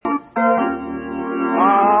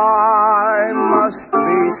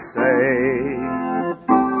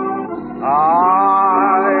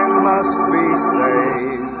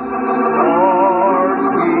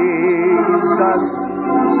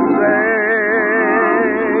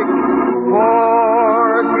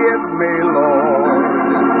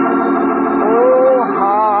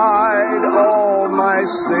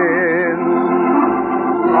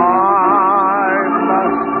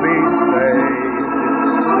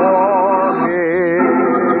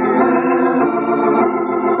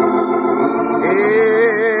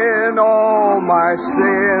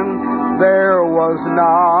was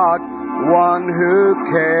not one who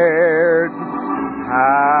cared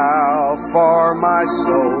how far my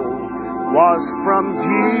soul was from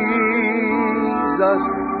Jesus.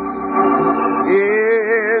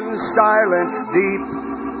 In silence deep,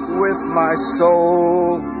 with my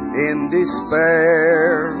soul in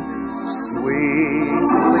despair,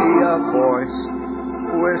 sweetly a voice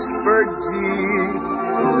whispered,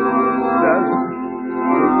 Jesus,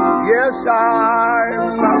 yes,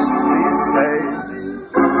 I must be saved.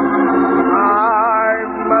 I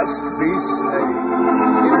must be saved.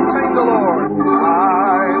 Entertain the Lord.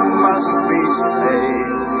 I must be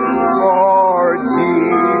saved for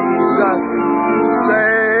Jesus'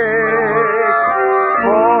 sake.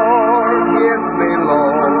 Forgive me,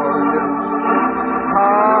 Lord.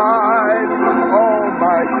 Hide all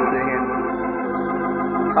my sin.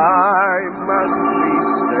 I must be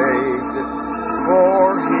saved for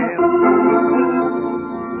Him.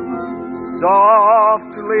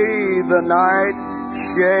 Softly the night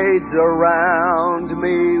shades around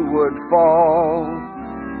me would fall,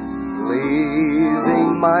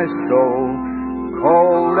 leaving my soul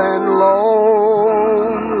cold and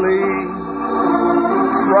lonely,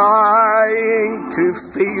 trying to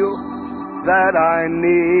feel that I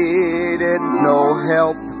needed no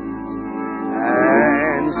help.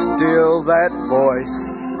 And still that voice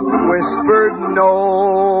whispered,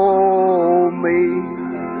 know me.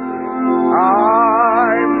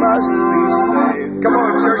 I must be saved. Come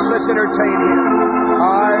on, church, let's entertain Him.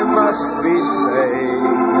 I must be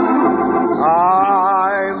saved.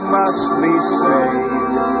 I must be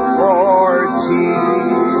saved for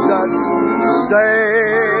Jesus'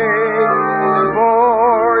 sake.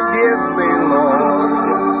 Forgive me, Lord.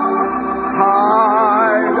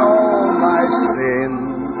 Hide all my sin.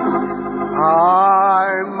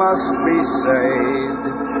 I must be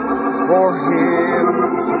saved for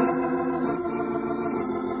Him.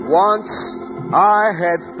 Once I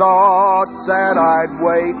had thought that I'd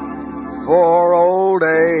wait for old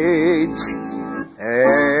age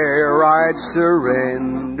ere I'd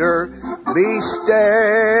surrender, be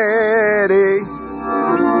steady.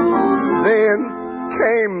 Then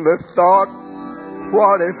came the thought,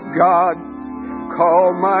 what if God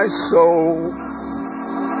called my soul?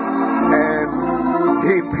 And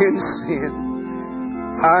deep in sin,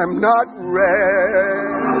 I'm not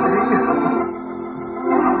ready.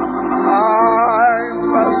 I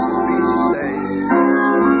must be saved.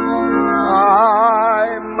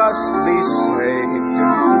 I must be saved.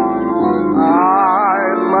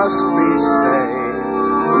 I must be saved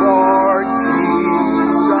for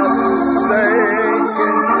Jesus' sake.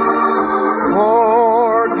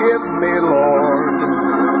 Forgive me, Lord.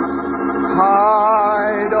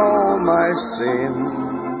 Hide all my sin.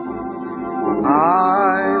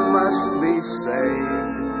 I must be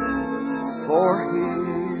saved for Him.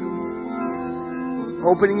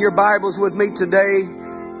 Opening your Bibles with me today,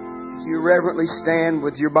 as you reverently stand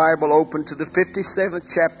with your Bible open to the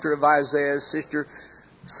 57th chapter of Isaiah. Sister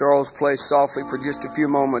Sorrells, play softly for just a few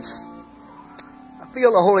moments. I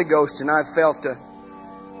feel the Holy Ghost, and I've felt a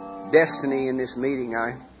destiny in this meeting.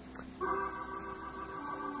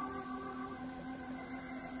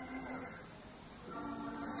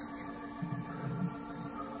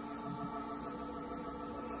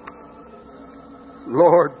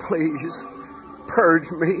 Lord, please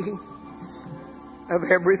purge me of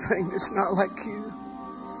everything that's not like You.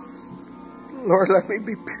 Lord, let me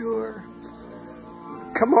be pure.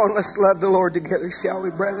 Come on, let's love the Lord together, shall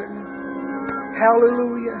we, brethren?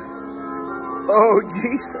 Hallelujah. Oh,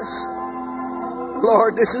 Jesus.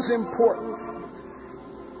 Lord, this is important.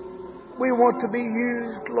 We want to be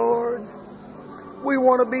used, Lord. We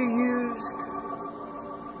want to be used.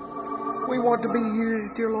 We want to be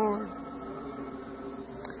used, dear Lord.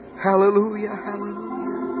 Hallelujah,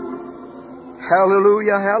 hallelujah.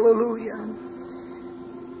 Hallelujah, hallelujah.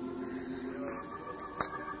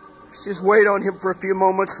 Let's just wait on Him for a few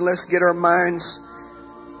moments and let's get our minds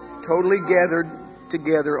totally gathered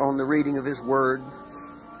together on the reading of His Word.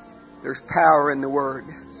 There's power in the Word.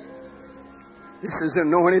 This is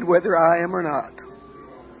anointed whether I am or not.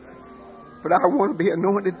 But I want to be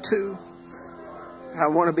anointed too. I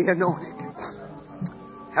want to be anointed.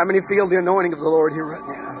 How many feel the anointing of the Lord here right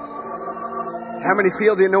now? How many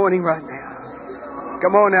feel the anointing right now?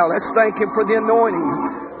 Come on now, let's thank Him for the anointing.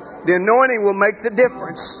 The anointing will make the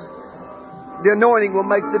difference. The anointing will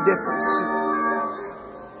make the difference.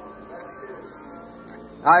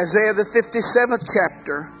 Isaiah the 57th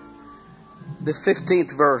chapter, the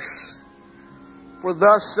 15th verse. For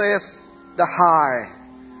thus saith the high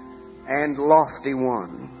and lofty one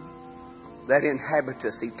that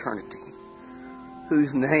inhabiteth eternity,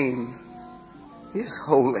 whose name is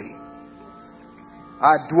holy.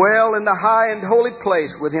 I dwell in the high and holy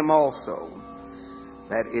place with him also,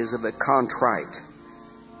 that is of a contrite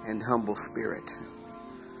and humble spirit.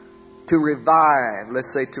 To revive,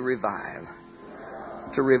 let's say to revive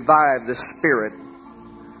the spirit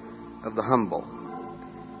of the humble,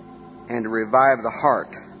 and to revive the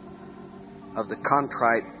heart of the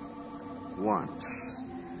contrite ones.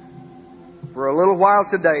 For a little while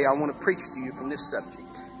today, I want to preach to you from this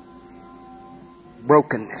subject.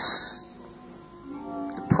 Brokenness,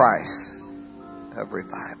 the price of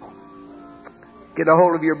revival. Get a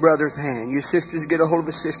hold of your brother's hand. You sisters, get a hold of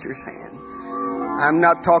a sister's hand. I'm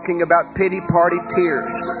not talking about pity party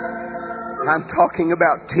tears. I'm talking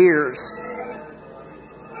about tears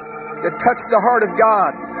that touch the heart of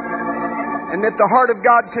God, and that the heart of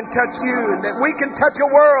God can touch you, and that we can touch a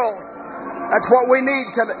world. That's what we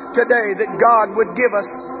need today, that God would give us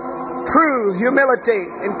true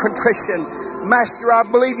humility and contrition. Master, I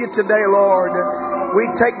believe you today, Lord. We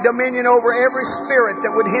take dominion over every spirit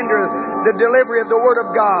that would hinder the delivery of the Word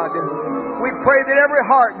of God. We pray that every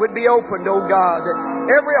heart would be opened, oh God.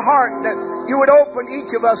 Every heart that you would open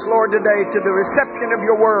each of us, Lord, today to the reception of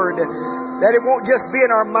your Word. That it won't just be in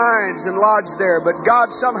our minds and lodge there, but God,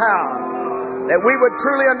 somehow, that we would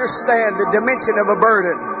truly understand the dimension of a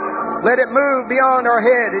burden. Let it move beyond our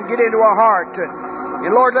head and get into our heart. And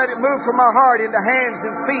Lord, let it move from our heart into hands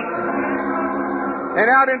and feet and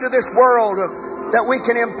out into this world, that we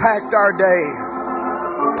can impact our day.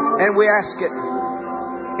 And we ask it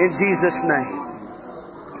in Jesus' name.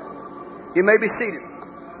 You may be seated.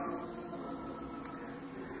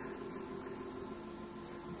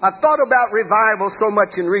 I've thought about revival so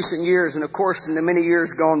much in recent years, and of course in the many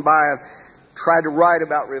years gone by I've tried to write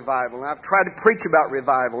about revival, and I've tried to preach about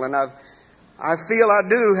revival, and I feel I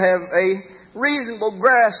do have a reasonable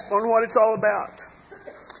grasp on what it's all about.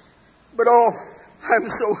 But I'm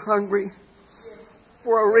so hungry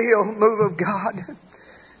for a real move of God.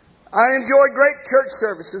 I enjoy great church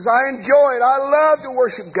services. I enjoy it. I love to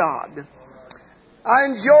worship God. I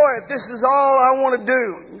enjoy it. This is all I want to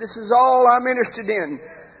do. This is all I'm interested in.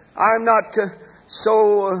 I'm not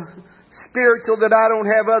so spiritual that I don't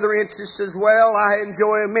have other interests as well. I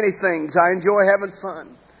enjoy many things. I enjoy having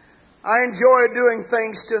fun. I enjoy doing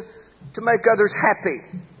things to make others happy.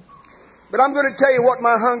 But I'm going to tell you what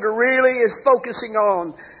my hunger really is focusing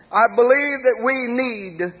on. I believe that we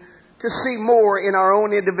need to see more in our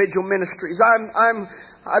own individual ministries. I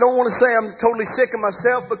don't want to say I'm totally sick of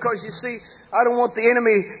myself, because you see, I don't want the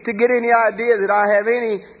enemy to get any idea that I have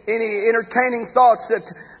any entertaining thoughts that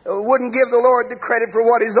wouldn't give the Lord the credit for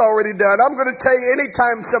what He's already done. I'm going to tell you,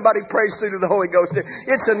 anytime somebody prays through to the Holy Ghost,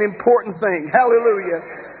 it's an important thing. Hallelujah.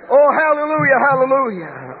 Oh, hallelujah,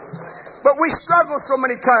 hallelujah. But we struggle so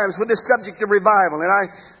many times with this subject of revival. And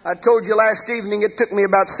I told you last evening it took me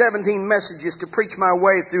about 17 messages to preach my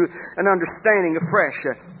way through an understanding afresh.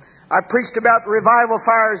 I preached about revival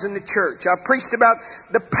fires in the church. I preached about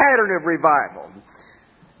the pattern of revival,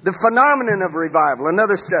 the phenomenon of revival,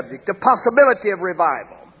 another subject, the possibility of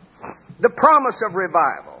revival, the promise of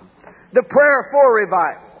revival, the prayer for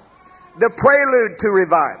revival, the prelude to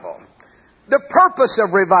revival, the purpose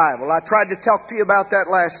of revival. I tried to talk to you about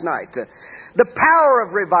that last night. The power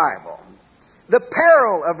of revival, the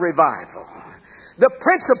peril of revival, the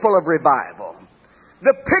principle of revival,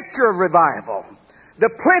 the picture of revival,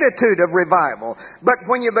 the plenitude of revival. But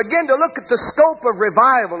when you begin to look at the scope of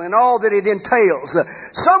revival and all that it entails,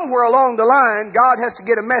 somewhere along the line, God has to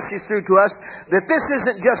get a message through to us that this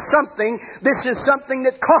isn't just something, this is something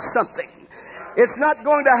that costs something. It's not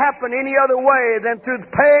going to happen any other way than through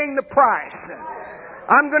paying the price.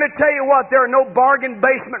 I'm going to tell you what, there are no bargain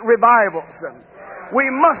basement revivals. We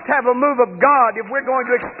must have a move of God if we're going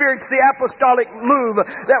to experience the apostolic move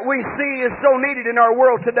that we see is so needed in our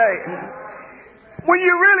world today. When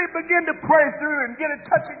you really begin to pray through and get a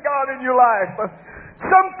touch of God in your life,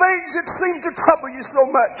 some things that seem to trouble you so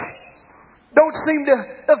much don't seem to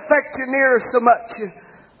affect you near so much.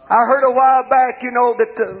 I heard a while back,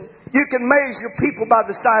 that you can measure people by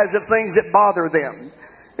the size of things that bother them.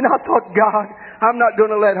 And I thought, God, I'm not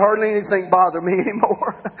going to let hardly anything bother me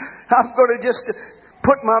anymore. I'm going to just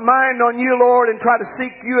put my mind on you, Lord, and try to seek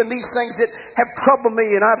you in these things that have troubled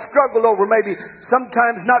me and I've struggled over, maybe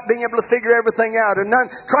sometimes not being able to figure everything out and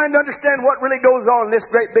trying to understand what really goes on in this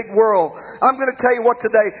great big world. I'm going to tell you what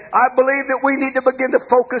today, I believe that we need to begin to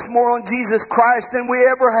focus more on Jesus Christ than we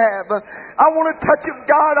ever have. I want a touch of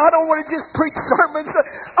God. I don't want to just preach sermons.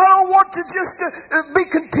 I don't want to just be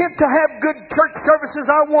content to have good church services.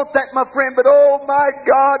 I want that, my friend, but oh my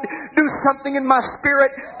God, do something in my spirit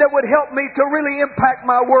that would help me to really impact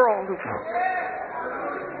my world.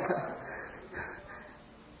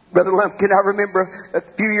 Brother Lumpkin, I remember a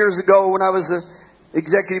few years ago when I was an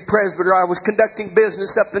executive presbyter, I was conducting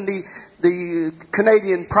business up in the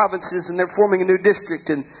Canadian provinces, and they're forming a new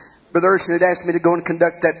district. And Brother Urshan had asked me to go and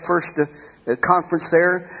conduct that first conference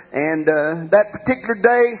there. And that particular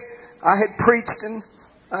day, I had preached, and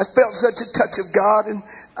I felt such a touch of God. And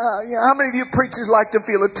how many of you preachers like to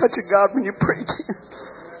feel a touch of God when you preach?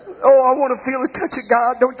 Oh, I want to feel a touch of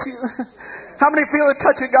God, don't you? How many feel a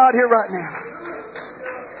touch of God here right now?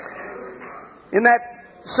 In that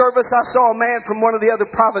service, I saw a man from one of the other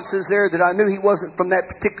provinces there that I knew he wasn't from that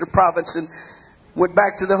particular province, and went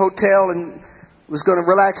back to the hotel and was going to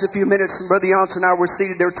relax a few minutes. And Brother Yance and I were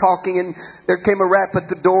seated there talking, and there came a rap at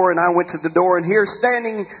the door, and I went to the door, and here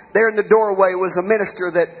standing there in the doorway was a minister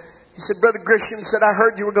that, he said, Brother Grisham, said, I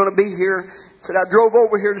heard you were going to be here. He said, I drove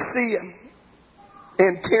over here to see you.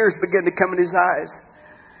 And tears began to come in his eyes.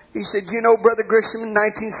 He said, you know, Brother Grisham, in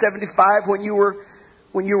 1975 when you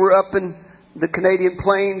were up in the Canadian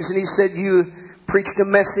plains, and he said you preached a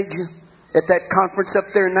message at that conference up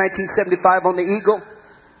there in 1975 on the Eagle.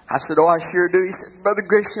 I said, oh, I sure do. He said, Brother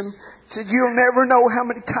Grisham, he said, you'll never know how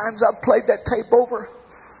many times I've played that tape over.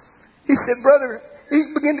 He said, brother, he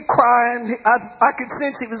began to cry, and I could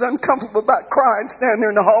sense he was uncomfortable about crying standing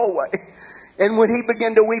there in the hallway. And when he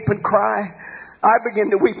began to weep and cry, I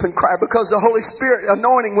began to weep and cry because the Holy Spirit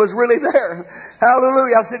anointing was really there.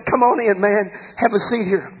 Hallelujah. I said, come on in, man. Have a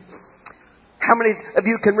seat here. How many of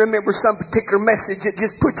you can remember some particular message that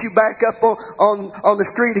just put you back up on the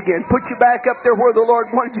street again? Put you back up there where the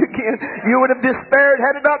Lord wanted you again. You would have despaired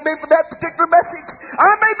had it not been for that particular message.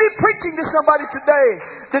 I may be preaching to somebody today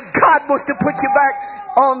that God wants to put you back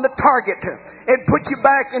on the target and put you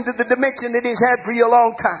back into the dimension that He's had for you a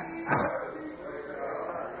long time.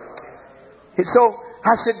 And so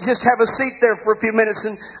I said, just have a seat there for a few minutes.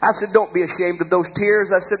 And I said, don't be ashamed of those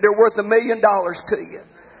tears. I said, they're worth $1 million to you.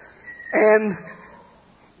 And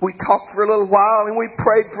we talked for a little while, and we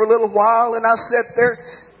prayed for a little while, and I sat there,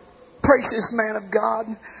 precious man of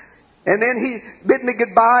God. And then he bid me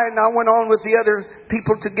goodbye, and I went on with the other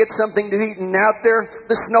people to get something to eat. And out there,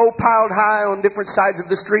 the snow piled high on different sides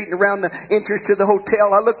of the street and around the entrance to the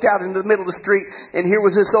hotel. I looked out into the middle of the street, and here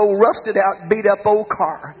was this old rusted out, beat up old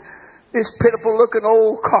car. This pitiful looking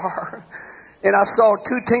old car. And I saw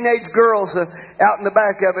 2 teenage girls out in the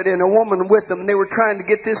back of it and a woman with them. And they were trying to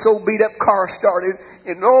get this old beat up car started.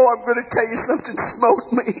 And oh, I'm going to tell you something smote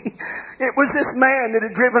me. It was this man that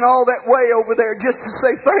had driven all that way over there just to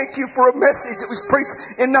say thank you for a message that was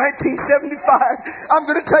preached in 1975. I'm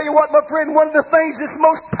going to tell you what, my friend, one of the things that's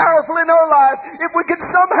most powerful in our life, if we could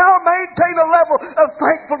somehow maintain a level of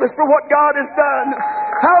thankfulness for what God has done.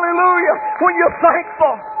 Hallelujah. When you're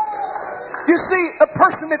thankful. You see, a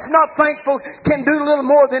person that's not thankful can do little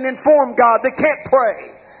more than inform God. They can't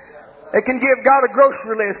pray. They can give God a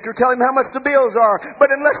grocery list or tell Him how much the bills are. But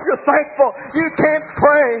unless you're thankful, you can't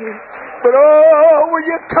pray. But oh, when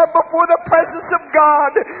you come before the presence of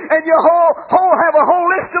God and you have a whole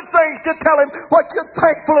list of things to tell Him what you're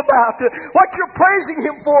thankful about, what you're praising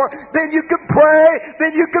Him for, then you can pray,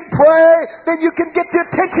 then you can pray, then you can get the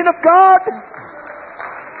attention of God.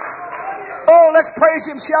 Oh, let's praise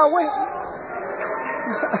Him, shall we?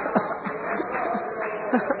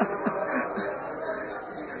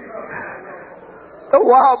 A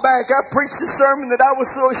while back I preached a sermon that I was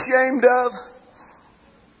so ashamed of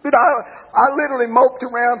that I literally moped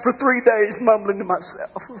around for 3 days mumbling to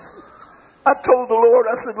myself. I told the Lord,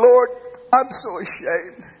 I said, Lord, I'm so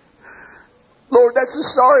ashamed. Lord, that's the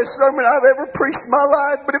sorriest sermon I've ever preached in my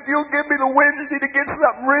life, but if you'll give me the Wednesday to get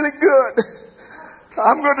something really good,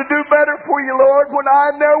 I'm going to do better for you, Lord. When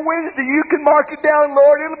I'm there Wednesday, you can mark it down,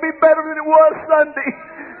 Lord. It'll be better than it was Sunday.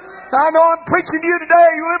 I know I'm preaching to you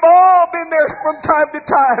today. We've all been there from time to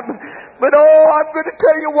time. But oh, I'm going to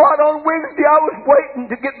tell you what, on Wednesday I was waiting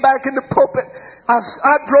to get back in the pulpit.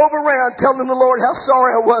 I drove around telling the Lord how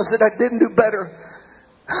sorry I was that I didn't do better.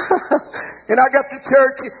 And I got to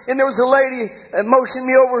church, and there was a lady motioned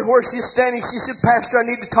me over where she's standing. She said, Pastor, I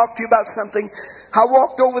need to talk to you about something. I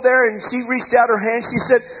walked over there, and she reached out her hand. She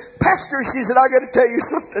said, Pastor, she said, I got to tell you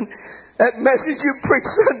something. That message you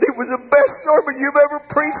preached Sunday was the best sermon you've ever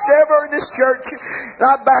preached ever in this church. And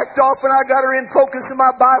I backed off and I got her in focus and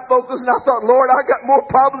my bifocus, and I thought, Lord, I got more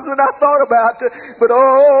problems than I thought about. But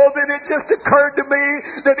oh, then it just occurred to me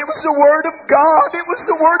that it was the Word of God. It was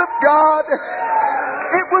the Word of God.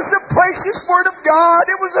 It was the precious Word of God.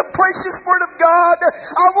 It was the precious Word of God.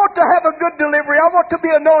 I want to have a good delivery. I want to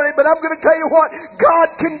be anointed, but I'm going to tell you what, God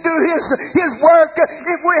can do His work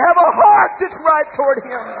if we have a heart that's right toward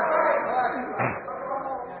Him.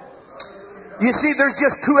 You see, there's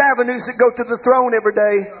just 2 avenues that go to the throne every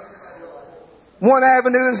day. One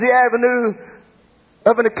avenue is the avenue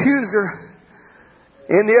of an accuser,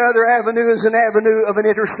 and the other avenue is an avenue of an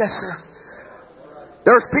intercessor.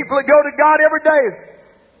 There's people that go to God every day.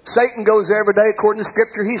 Satan goes there every day according to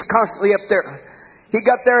Scripture. He's constantly up there. He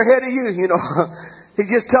got there ahead of you, you know. He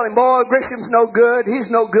just tell him, boy, Grisham's no good. He's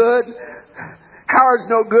no good. Howard's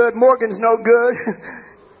no good. Morgan's no good.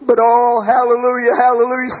 But oh, hallelujah,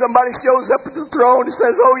 hallelujah, somebody shows up at the throne and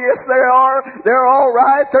says, oh yes, they are. They're all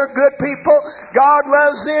right. They're good people. God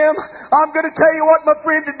loves them. I'm going to tell you what, my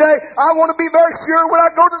friend, today, I want to be very sure when I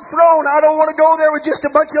go to the throne, I don't want to go there with just a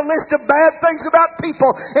bunch of list of bad things about people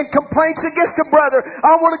and complaints against a brother.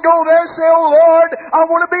 I want to go there and say, oh Lord, I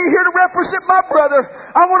want to be here to represent my brother.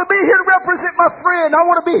 I want to be here to represent my friend. I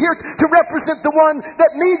want to be here to represent the one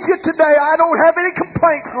that needs you today. I don't have any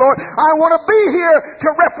complaints, Lord. I want to be here to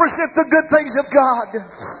represent the good things of God.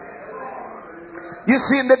 You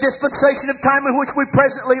see, in the dispensation of time in which we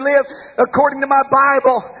presently live, according to my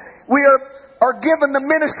Bible, we are given the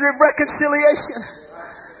ministry of reconciliation.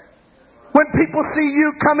 When people see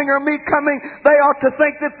you coming or me coming, they ought to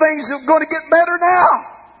think that things are going to get better now.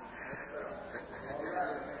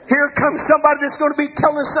 Here comes somebody that's going to be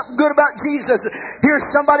telling us something good about Jesus. Here's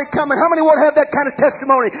somebody coming. How many want to have that kind of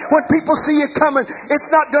testimony? When people see you coming,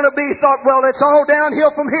 it's not going to be thought, well, it's all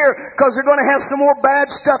downhill from here, because they're going to have some more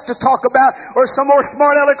bad stuff to talk about or some more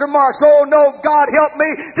smart aleck remarks. Oh no, God help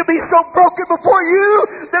me to be so broken before you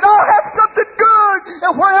that I'll have something good.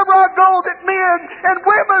 And wherever I go, that men and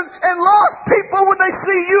women and lost people, when they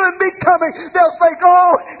see you and me coming, they'll think,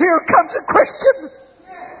 oh, here comes a Christian.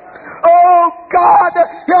 Oh God,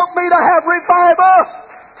 help me to have revival.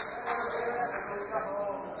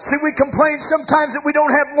 See, we complain sometimes that we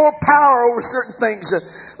don't have more power over certain things.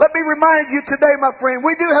 Let me remind you today, my friend,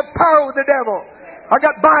 we do have power over the devil. I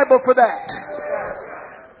got Bible for that.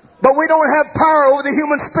 But we don't have power over the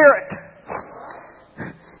human spirit.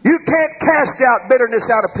 You can't cast out bitterness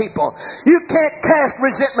out of people. You can't cast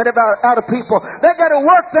resentment out of people. They got to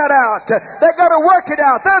work that out. They got to work it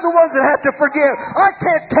out. They're the ones that have to forgive. I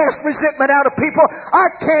can't cast resentment out of people. I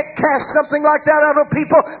can't cast something like that out of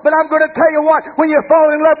people. But I'm going to tell you what, when you fall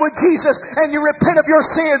in love with Jesus and you repent of your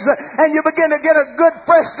sins and you begin to get a good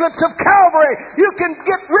fresh glimpse of Calvary, you can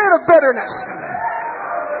get rid of bitterness.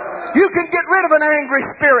 You can get rid of an angry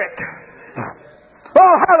spirit.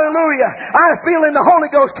 Oh, hallelujah. I feel in the Holy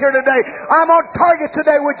Ghost here today. I'm on target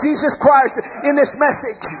today with Jesus Christ in this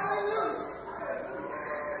message.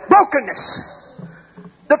 Brokenness.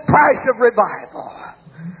 The price of revival.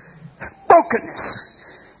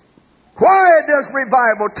 Brokenness. Why does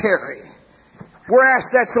revival tarry? We're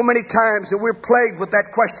asked that so many times, and we're plagued with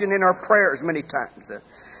that question in our prayers many times.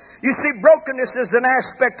 You see, brokenness is an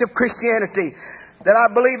aspect of Christianity that I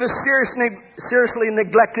believe is seriously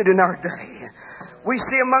neglected in our day. We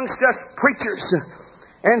see amongst us preachers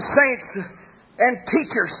and saints and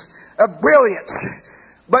teachers of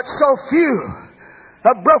brilliance, but so few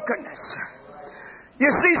of brokenness.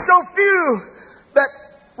 You see, so few that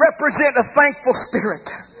represent a thankful spirit.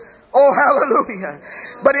 Oh, hallelujah.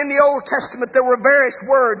 But in the Old Testament, there were various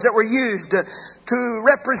words that were used to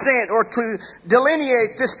represent or to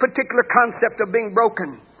delineate this particular concept of being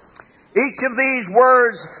broken. Each of these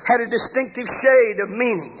words had a distinctive shade of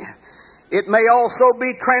meaning. It may also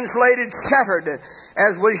be translated shattered,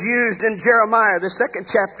 as was used in Jeremiah, the 2nd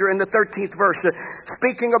chapter in the 13th verse,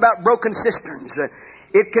 speaking about broken cisterns.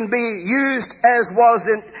 It can be used as was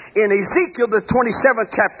in Ezekiel, the 27th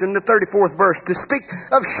chapter in the 34th verse, to speak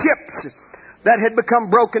of ships that had become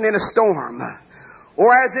broken in a storm.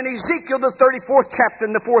 Or as in Ezekiel, the 34th chapter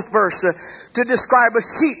in the 4th verse, to describe a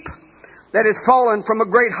sheep that had fallen from a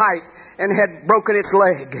great height and had broken its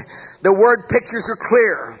leg. The word pictures are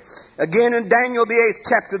clear. Again, in Daniel, the 8th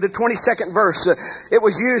chapter, the 22nd verse, it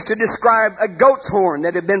was used to describe a goat's horn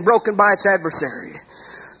that had been broken by its adversary.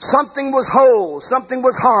 Something was whole, something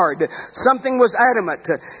was hard, something was adamant,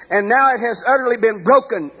 and now it has utterly been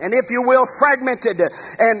broken, and if you will, fragmented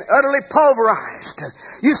and utterly pulverized.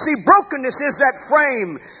 You see, brokenness is that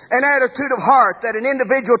frame and attitude of heart that an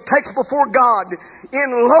individual takes before God in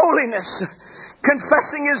lowliness,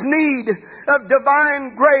 confessing his need of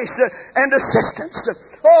divine grace and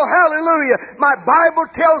assistance. Oh, hallelujah. My Bible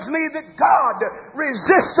tells me that God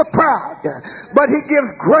resists the proud, but He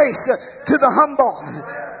gives grace to the humble.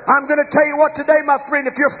 I'm going to tell you what today, my friend,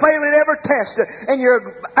 if you're failing every test and you're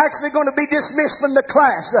actually going to be dismissed from the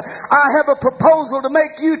class, I have a proposal to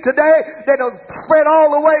make you today that'll spread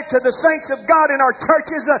all the way to the saints of God in our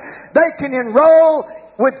churches. They can enroll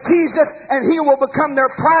with Jesus and He will become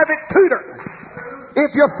their private tutor.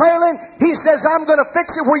 If you're failing, He says, I'm going to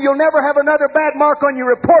fix it where you'll never have another bad mark on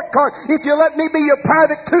your report card if you let me be your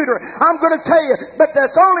private tutor. I'm going to tell you, but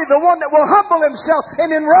that's only the one that will humble himself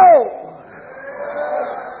and enroll.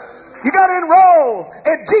 You got to enroll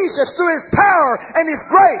in Jesus through His power and His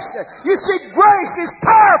grace. You see, grace is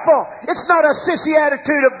powerful. It's not a sissy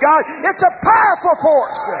attitude of God. It's a powerful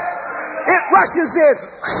force. It rushes in.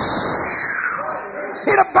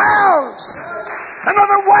 It abounds.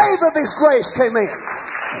 Another wave of His grace came in.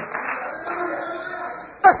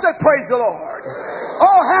 Let's say praise the Lord.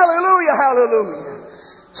 Oh, hallelujah, hallelujah.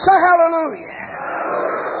 Say hallelujah.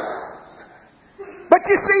 But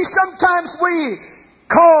you see, sometimes we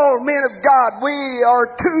call men of God, we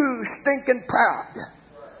are too stinking proud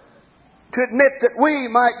to admit that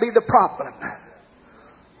we might be the problem.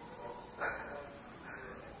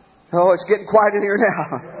 Oh, it's getting quiet in here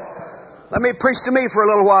now. Let me preach to me for a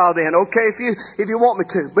little while then, okay, if you want me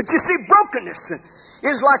to. But you see, brokenness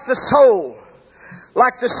is like the soul,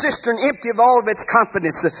 like the cistern empty of all of its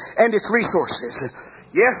confidence and its resources.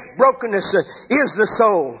 Yes, brokenness is the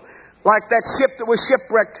soul, like that ship that was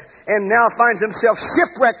shipwrecked and now finds himself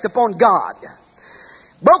shipwrecked upon God.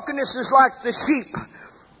 Brokenness is like the sheep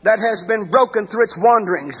that has been broken through its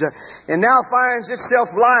wanderings and now finds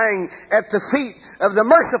itself lying at the feet of the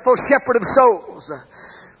merciful shepherd of souls.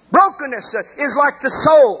 Brokenness is like the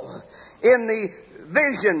soul in the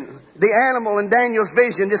vision, the animal in Daniel's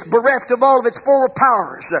vision, is bereft of all of its former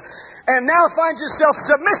powers and now finds itself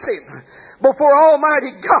submissive before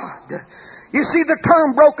Almighty God. You see, the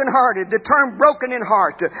term brokenhearted, the term broken in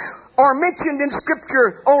heart are mentioned in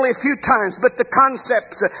Scripture only a few times, but the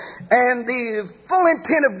concepts and the full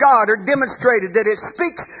intent of God are demonstrated that it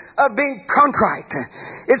speaks of being contrite.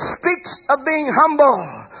 It speaks of being humble.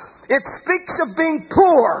 It speaks of being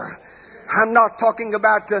poor. I'm not talking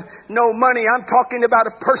about no money. I'm talking about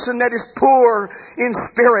a person that is poor in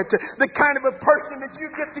spirit. The kind of a person that you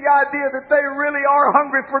get the idea that they really are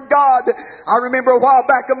hungry for God. I remember a while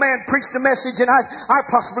back a man preached a message, and I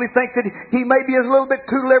possibly think that he may be a little bit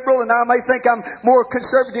too liberal, and I may think I'm more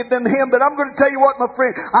conservative than him, but I'm going to tell you what, my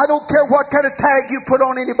friend, I don't care what kind of tag you put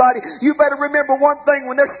on anybody. You better remember one thing: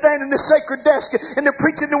 when they're standing at the sacred desk and they're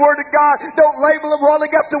preaching the Word of God, don't label them while they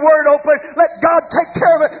got the Word open. Let God take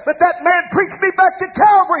care of it. But that man preached me back to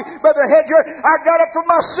Calvary, Brother Hedger. I got up from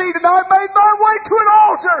my seat and I made my way to an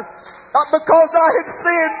altar. Not because I had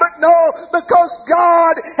sinned, but no, because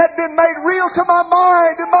God had been made real to my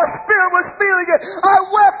mind and my spirit was feeling it. I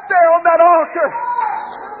wept there on that altar.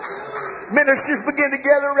 Ministers began to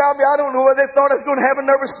gather around me. I don't know whether they thought I was going to have a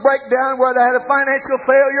nervous breakdown, whether I had a financial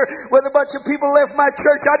failure, whether a bunch of people left my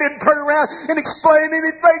church. I didn't turn around and explain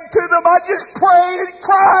anything to them. I just prayed and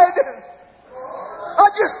cried. I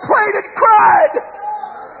just prayed and cried.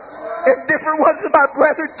 And different ones of my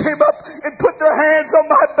brethren came up and put their hands on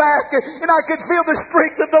my back, and I could feel the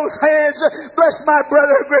strength of those hands. Bless my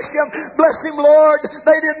brother Grisham. Bless him, Lord.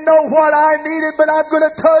 They didn't know what I needed, but I'm going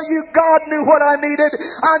to tell you, God knew what I needed.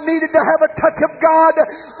 I needed to have a touch of God.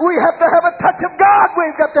 We have to have a touch of God.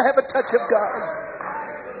 We've got to have a touch of God.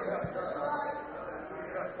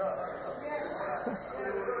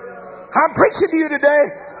 I'm preaching to you today.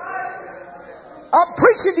 I'm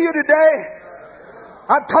preaching to you today.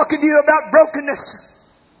 I'm talking to you about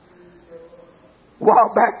brokenness. A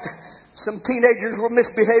while back, some teenagers were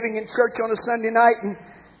misbehaving in church on a Sunday night, and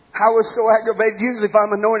I was so aggravated. Usually if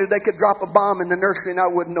I'm anointed, they could drop a bomb in the nursery and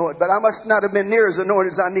I wouldn't know it. But I must not have been near as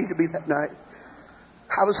anointed as I need to be that night.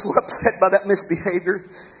 I was so upset by that misbehavior.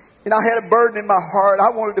 And I had a burden in my heart.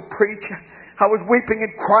 I wanted to preach. I was weeping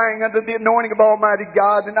and crying under the anointing of Almighty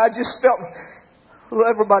God. And I just felt, will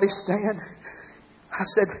everybody stand? I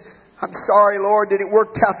said, I'm sorry, Lord, that it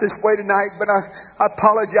worked out this way tonight, but I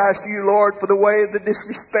apologize to you, Lord, for the way of the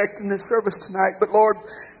disrespect in the service tonight. But Lord,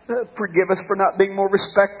 forgive us for not being more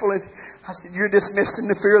respectful. And I said, you're dismissed in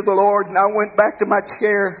the fear of the Lord. And I went back to my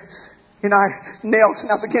chair and I knelt and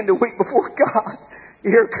I began to weep before God.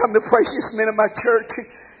 Here come the precious men of my church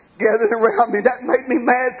gathered around me. That made me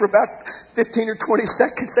mad for about 15 or 20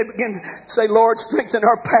 seconds. They began to say, Lord, strengthen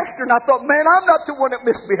our pastor. And I thought, man, I'm not the one that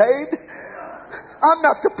misbehaved. I'm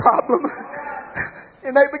not the problem.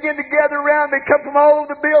 And they begin to gather around. They come from all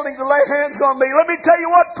over the building to lay hands on me. Let me tell you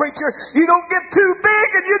what, preacher, you don't get too big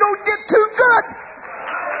and you don't get too good,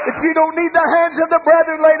 but you don't need the hands of the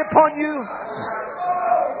brethren laid upon you.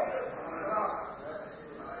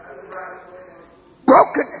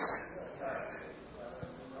 Brokenness.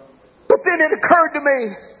 But then it occurred to me,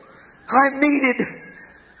 I needed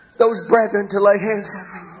those brethren to lay hands on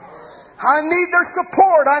me. I need their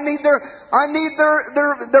support. I need their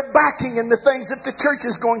backing in the things that the church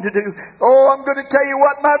is going to do. Oh, I'm going to tell you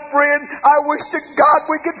what, my friend. I wish to God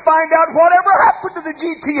we could find out whatever happened to the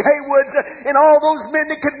G.T. Haywoods and all those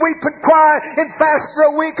men that could weep and cry and fast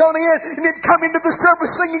for a week on end and then come into the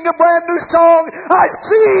service singing a brand new song. I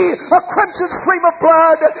see a crimson stream of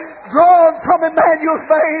blood drawn from Emmanuel's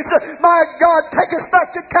veins. My God, take us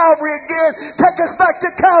back to Calvary again. Take us back to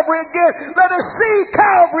Calvary again. Let us see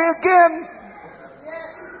Calvary again.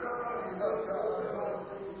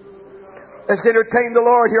 Let's entertain the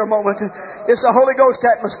Lord here a moment. It's a Holy Ghost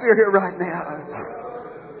atmosphere here right now.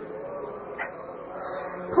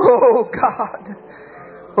 Oh God.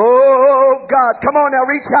 Oh God. Come on now,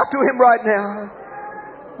 reach out to Him right now.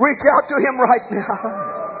 Reach out to Him right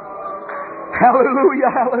now.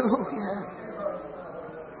 Hallelujah, hallelujah.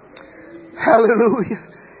 Hallelujah.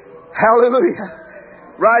 Hallelujah.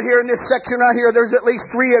 Right here in this section right here, there's at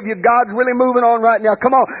least 3 of you. God's really moving on right now.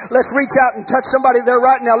 Come on, let's reach out and touch somebody there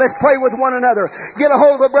right now. Let's pray with one another. Get a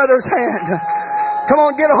hold of a brother's hand. Come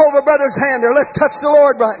on, get a hold of a brother's hand there. Let's touch the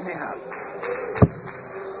Lord right now.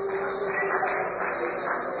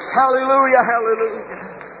 Hallelujah, hallelujah.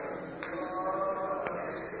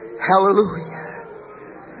 Hallelujah.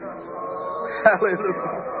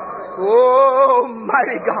 Hallelujah. Oh,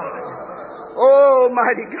 mighty God. Oh,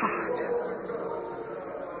 mighty God.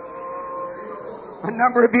 A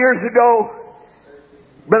number of years ago,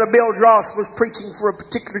 Brother Bill Dross was preaching for a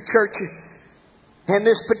particular church, and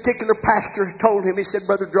this particular pastor told him, he said,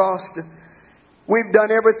 Brother Dross, we've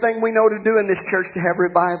done everything we know to do in this church to have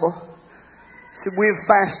revival. He said, we've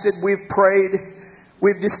fasted, we've prayed,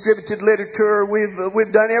 we've distributed literature,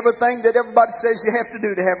 we've done everything that everybody says you have to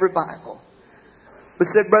do to have revival. But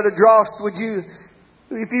said, Brother Dross, would you,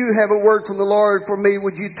 if you have a word from the Lord for me,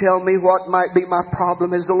 would you tell me what might be my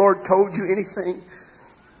problem? Has the Lord told you anything?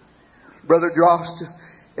 Brother Drost,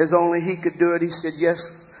 as only he could do it, he said,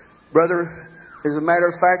 yes, brother, as a matter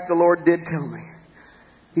of fact, the Lord did tell me.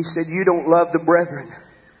 He said, you don't love the brethren.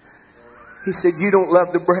 He said, you don't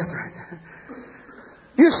love the brethren.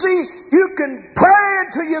 You see, you can pray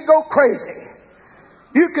until you go crazy.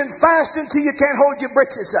 You can fast until you can't hold your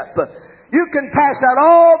britches up. You can pass out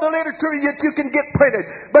all the literature that you can get printed.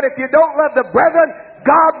 But if you don't love the brethren,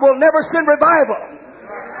 God will never send revival.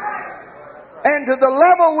 And to the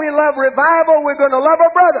level we love revival, we're going to love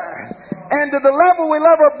our brother. And to the level we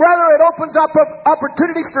love our brother, it opens up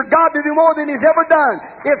opportunities for God to do more than He's ever done.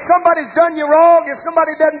 If somebody's done you wrong, if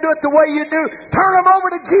somebody doesn't do it the way you do, turn them over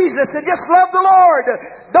to Jesus and just love the Lord.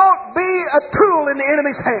 Don't be a tool in the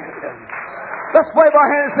enemy's hand. Let's wave our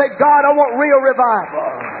hands and say, God, I want real revival.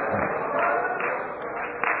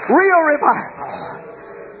 Real revival.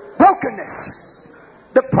 Brokenness.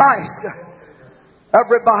 The price of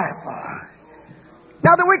revival.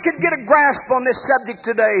 Now that we could get a grasp on this subject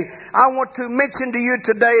today, I want to mention to you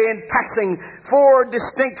today in passing 4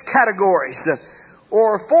 distinct categories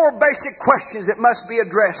or 4 basic questions that must be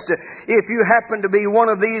addressed if you happen to be one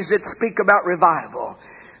of these that speak about revival.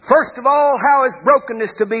 First of all, how is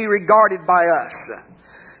brokenness to be regarded by us?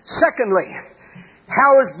 Secondly,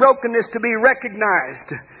 how is brokenness to be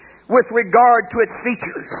recognized with regard to its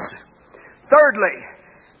features? Thirdly,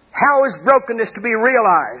 how is brokenness to be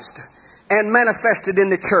realized and manifested in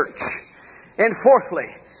the church? And fourthly,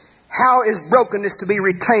 how is brokenness to be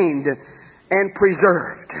retained and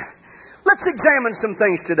preserved? Let's examine some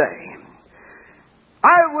things today.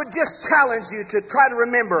 I would just challenge you to try to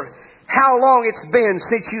remember how long it's been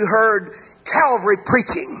since you heard Calvary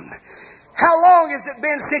preaching. How long has it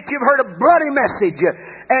been since you've heard a bloody message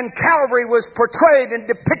and Calvary was portrayed and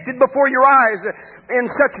depicted before your eyes in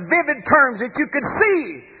such vivid terms that you could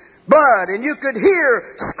see blood, and you could hear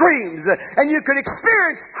screams, and you could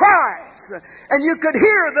experience cries, and you could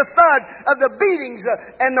hear the thud of the beatings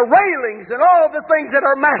and the railings and all the things that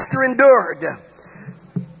our Master endured.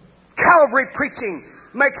 Calvary preaching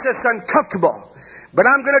makes us uncomfortable. But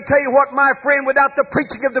I'm going to tell you what, my friend, without the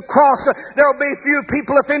preaching of the cross, there will be few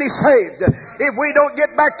people, if any, saved. If we don't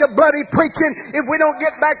get back to bloody preaching, if we don't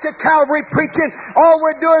get back to Calvary preaching, all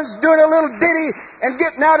we're doing is doing a little ditty and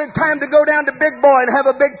getting out in time to go down to Big Boy and have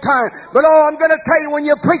a big time. But I'm going to tell you, when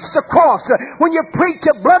you preach the cross, when you preach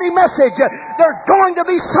a bloody message, there's going to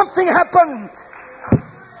be something happen.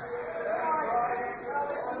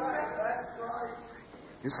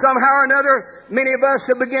 And somehow or another, many of us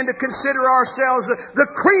have begun to consider ourselves the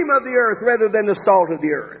cream of the earth rather than the salt of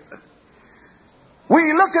the earth.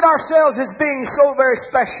 We look at ourselves as being so very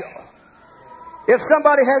special. If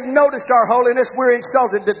somebody hasn't noticed our holiness, we're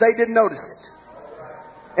insulted that they didn't notice it.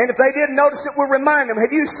 And if they didn't notice it, we'll remind them,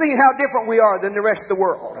 have you seen how different we are than the rest of the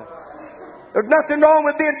world? There's nothing wrong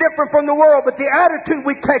with being different from the world, but the attitude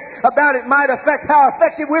we take about it might affect how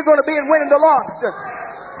effective we're going to be in winning the lost.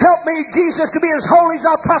 Help me, Jesus, to be as holy as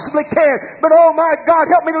I possibly can. But oh my God,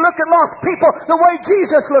 help me to look at lost people the way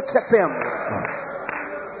Jesus looks at them.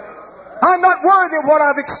 I'm not worthy of what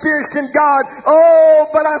I've experienced in God.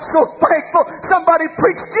 Oh, but I'm so thankful somebody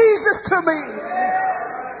preached Jesus to me.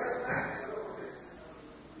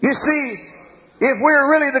 You see, if we're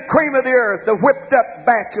really the cream of the earth, the whipped up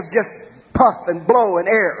batch of just puff and blow and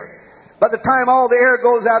air, by the time all the air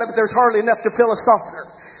goes out of it, there's hardly enough to fill a saucer.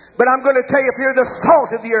 But I'm going to tell you, if you're the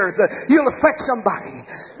salt of the earth, you'll affect somebody.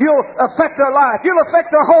 You'll affect their life. You'll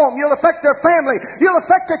affect their home. You'll affect their family. You'll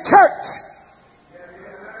affect the church.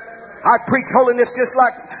 I preach holiness just like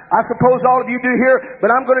I suppose all of you do here, but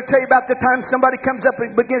I'm going to tell you about the time somebody comes up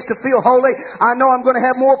and begins to feel holy. I know I'm going to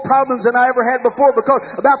have more problems than I ever had before,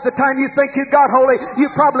 because about the time you think you got holy, you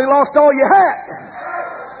probably lost all you had.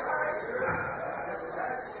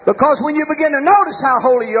 Because when you begin to notice how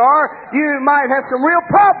holy you are, you might have some real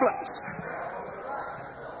problems.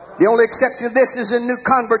 The only exception of this is in new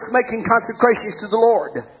converts making consecrations to the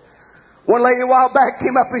Lord. One lady a while back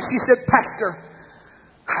came up and she said, "Pastor,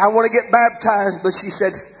 I want to get baptized," but she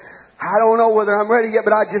said, "I don't know whether I'm ready yet,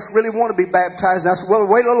 but I just really want to be baptized." And I said, "Well,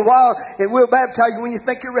 wait a little while and we'll baptize you when you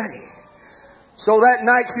think you're ready." So that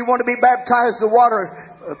night she wanted to be baptized. The water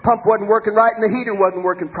pump wasn't working right and the heater wasn't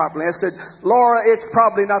working properly. I said, "Laura, it's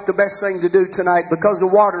probably not the best thing to do tonight because the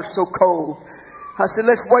water's so cold." I said,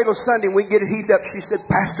 "Let's wait till Sunday and we get it heated up." She said,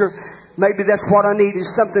 "Pastor, maybe that's what I need, is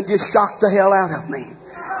something just shocked the hell out of me."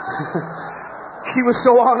 She was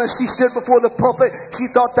so honest. She stood before the pulpit. She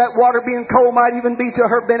thought that water being cold might even be to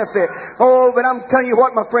her benefit. Oh, but I'm telling you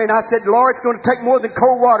what, my friend, I said, "Lord, it's going to take more than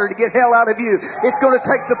cold water to get hell out of you. It's going to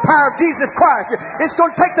take the power of Jesus Christ. It's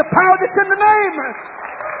going to take the power that's in the name."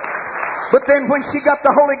 But then when she got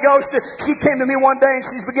the Holy Ghost, she came to me one day and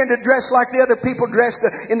she's began to dress like the other people dressed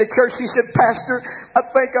in the church. She said, "Pastor, I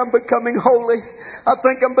think I'm becoming holy. I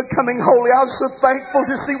think I'm becoming holy. I'm so thankful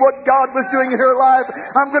to see what God was doing in her life."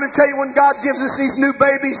 I'm going to tell you, when God gives us these new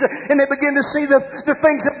babies and they begin to see the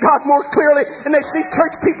things of God more clearly, and they see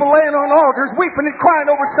church people laying on altars, weeping and crying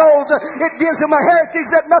over souls, it gives them a heritage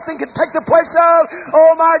that nothing can take the place of.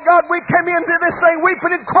 Oh my God, we came into this thing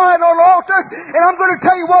weeping and crying on altars, and I'm going to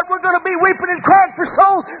tell you what, we're going to be weeping and crying for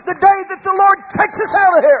souls the day that the Lord takes us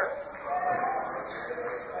out of here.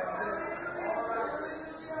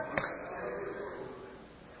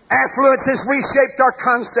 Affluence has reshaped our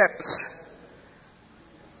concepts.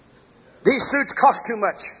 These suits cost too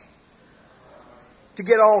much to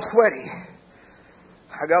get all sweaty.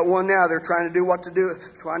 I got one now. They're trying to figure out what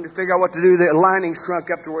to do. The lining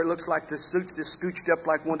shrunk up to where it looks like the suit's just scooched up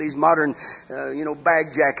like one of these modern,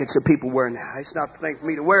 bag jackets that people wear now. It's not the thing for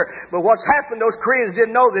me to wear. But what's happened, those Koreans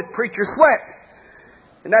didn't know that preachers sweat.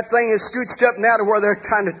 And that thing is scooched up now to where they're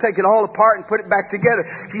trying to take it all apart and put it back together.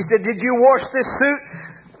 She said, "Did you wash this suit?"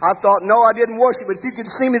 I thought, no, I didn't wash it. But if you could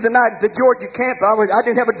see me the night at the Georgia camp, I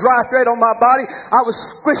didn't have a dry thread on my body. I was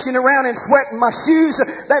squishing around and sweating. My shoes,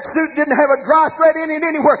 that suit didn't have a dry thread in it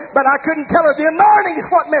anywhere. But I couldn't tell her. The anointing is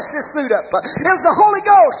what messed this suit up. It was the Holy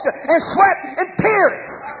Ghost and sweat and tears.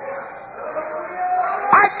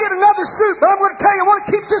 I'd get another suit, but I'm going to tell you, I want to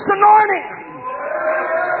keep this anointing.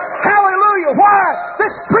 Hallelujah. Why?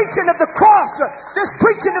 This preaching of the cross, this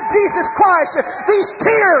preaching of Jesus Christ, these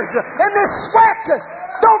tears and this sweat,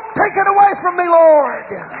 don't take it away from me, Lord.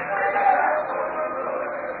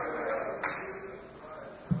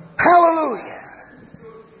 Hallelujah.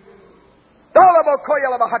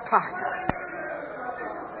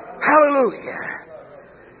 Hallelujah.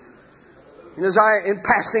 And as I, in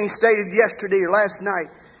passing, stated yesterday or last night,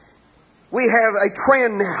 we have a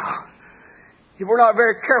trend now. If we're not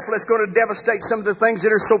very careful, it's going to devastate some of the things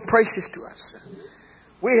that are so precious to us.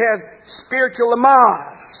 We have spiritual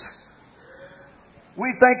lamas.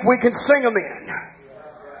 We think we can sing them in.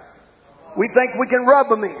 We think we can rub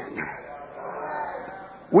them in.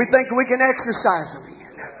 We think we can exercise them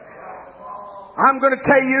in. I'm going to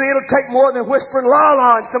tell you, it'll take more than whispering la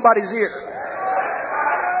la in somebody's ear.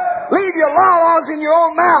 Leave your la la's in your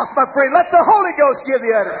own mouth, my friend. Let the Holy Ghost give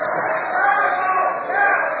the utterance.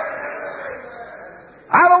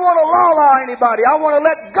 I don't want to la-la anybody. I want to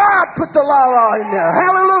let God put the la-la in there.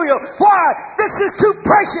 Hallelujah. Why? This is too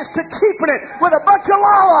precious to cheapen it with a bunch of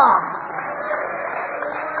la-la.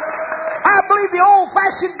 I believe the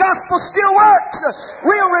old-fashioned gospel still works.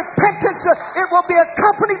 Real repentance, it will be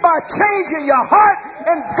accompanied by a change in your heart,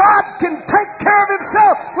 and God can take care of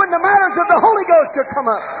Himself when the matters of the Holy Ghost are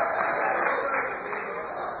come up.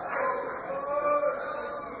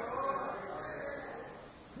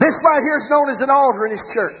 This right here is known as an altar in His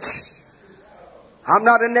church. I'm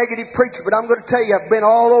not a negative preacher, but I'm going to tell you, I've been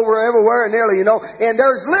all over everywhere and nearly, and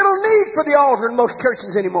there's little need for the altar in most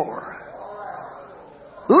churches anymore.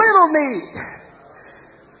 Little need.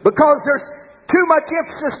 Because there's too much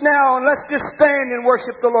emphasis now on let's just stand and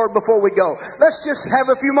worship the Lord before we go. Let's just have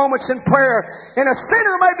a few moments in prayer. And a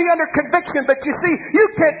sinner may be under conviction, but you see, you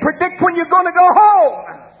can't predict when you're going to go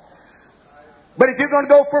home. But if you're going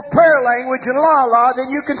to go for prayer language and la-la, then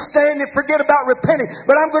you can stand and forget about repenting.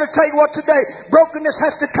 But I'm going to tell you what today, brokenness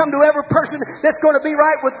has to come to every person that's going to be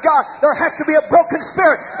right with God. There has to be a broken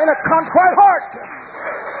spirit and a contrite heart.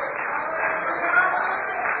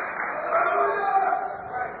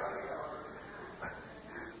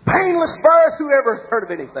 Painless birth, who ever heard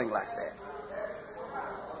of anything like that?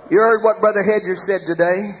 You heard what Brother Hedger said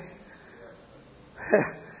today?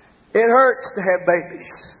 It hurts to have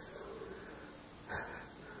babies.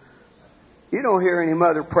 You don't hear any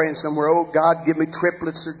mother praying somewhere, oh God, give me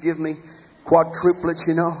triplets or give me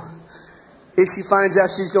quadruplets, If she finds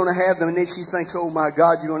out she's going to have them and then she thinks, oh my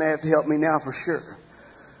God, you're going to have to help me now for sure.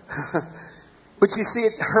 But you see,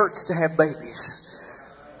 it hurts to have babies.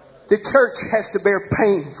 The church has to bear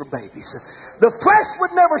pain for babies. The flesh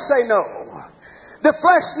would never say no. The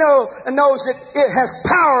flesh knows that it has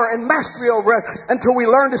power and mastery over us until we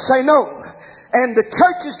learn to say no. And the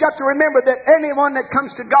church has got to remember that anyone that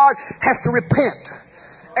comes to God has to repent.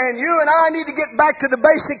 And you and I need to get back to the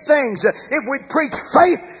basic things. If we preach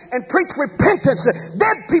faith and preach repentance,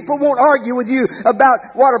 dead people won't argue with you about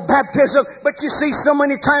water baptism. But you see, so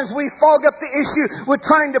many times we fog up the issue with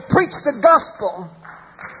trying to preach the gospel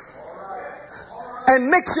and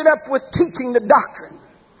mix it up with teaching the doctrine.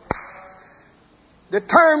 The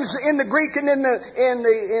terms in the Greek and in the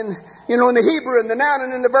Hebrew and the noun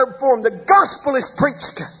and in the verb form, the gospel is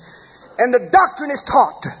preached and the doctrine is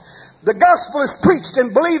taught. The gospel is preached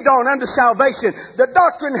and believed on unto salvation. The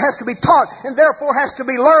doctrine has to be taught and therefore has to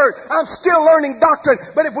be learned. I'm still learning doctrine,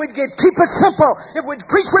 but if we'd keep it simple, if we'd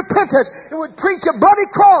preach repentance, if we'd preach a bloody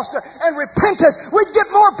cross and repentance, we'd get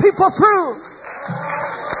more people through.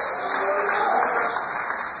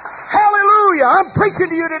 Hallelujah! I'm preaching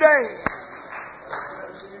to you today.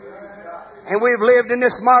 And we've lived in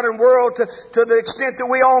this modern world to the extent that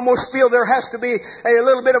we almost feel there has to be a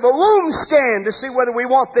little bit of a womb scan to see whether we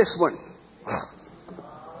want this one.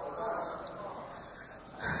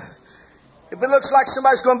 If it looks like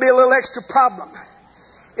somebody's going to be a little extra problem.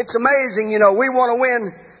 It's amazing, we want to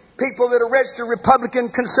win people that are registered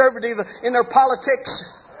Republican, conservative in their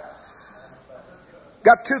politics.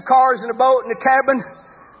 Got 2 cars and a boat and a cabin.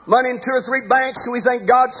 Money in 2 or 3 banks, and we think,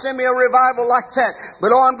 God, send me a revival like that. But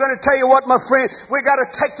I'm going to tell you what, my friend, we got to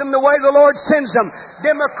take them the way the Lord sends them.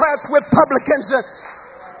 Democrats, Republicans,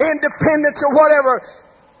 independents, or whatever.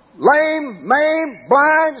 Lame, maimed,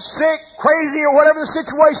 blind, sick, crazy, or whatever the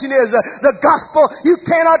situation is. The gospel, you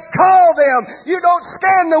cannot call them. You don't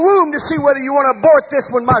scan the womb to see whether you want to abort this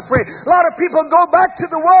one, my friend. A lot of people go back to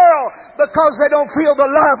the world because they don't feel the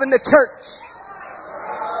love in the church.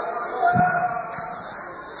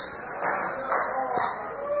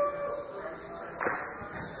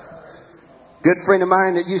 Good friend of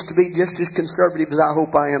mine that used to be just as conservative as I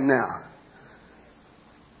hope I am now.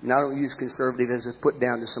 And I don't use conservative as a put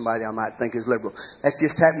down to somebody I might think is liberal. That's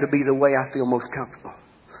just happened to be the way I feel most comfortable.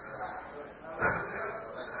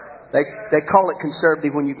 They call it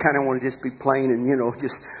conservative when you kind of want to just be plain and,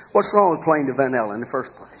 just, what's wrong with plain to vanilla in the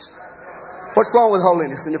first place? What's wrong with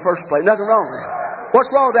holiness in the first place? Nothing wrong with it.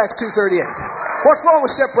 What's wrong with Acts 2:38? What's wrong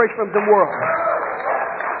with separation from the world?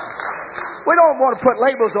 We don't want to put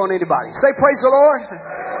labels on anybody. Say praise the Lord.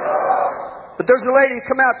 But there's a lady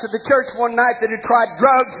come out to the church one night that had tried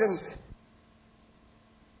drugs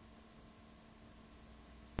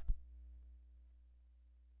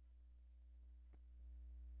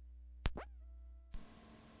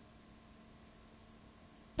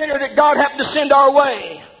and that God happened to send our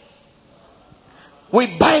way.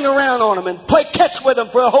 We bang around on them and play catch with them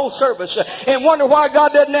for a whole service and wonder why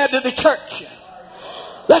God doesn't add to the church.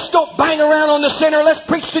 Let's don't bang around on the sinner. Let's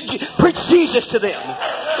preach Jesus to them.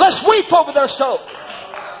 Let's weep over their soul.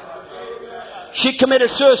 She committed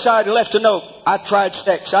suicide and left a note. I tried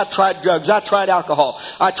sex. I tried drugs. I tried alcohol.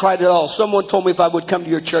 I tried it all. Someone told me if I would come to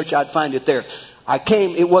your church, I'd find it there. I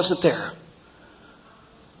came. It wasn't there.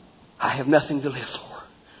 I have nothing to live for.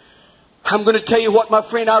 I'm going to tell you what, my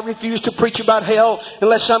friend, I refuse to preach about hell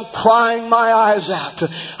unless I'm crying my eyes out.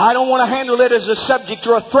 I don't want to handle it as a subject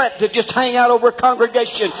or a threat to just hang out over a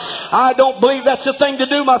congregation. I don't believe that's the thing to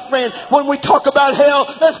do, my friend. When we talk about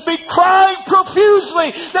hell, let's be crying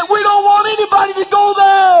profusely that we don't want anybody to go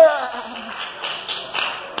there.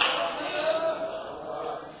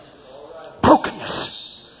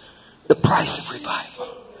 Brokenness, the price of revival.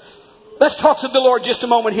 Let's talk to the Lord just a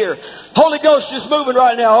moment here. Holy Ghost is moving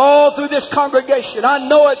right now all through this congregation. I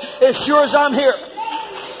know it as sure as I'm here.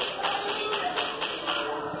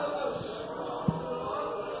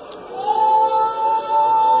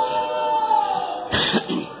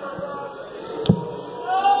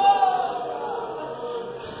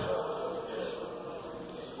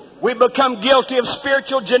 We become guilty of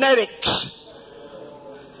spiritual genetics.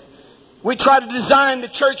 We try to design the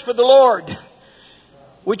church for the Lord.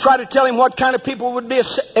 We try to tell Him what kind of people would be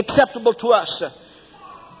acceptable to us.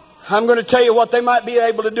 I'm going to tell you what, they might be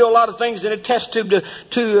able to do a lot of things in a test tube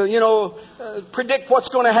to predict what's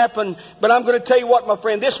going to happen. But I'm going to tell you what, my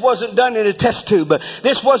friend, this wasn't done in a test tube.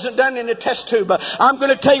 This wasn't done in a test tube. I'm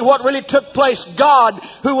going to tell you what really took place. God,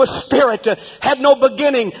 who was Spirit, had no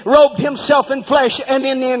beginning, robed Himself in flesh, and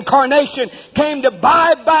in the incarnation came to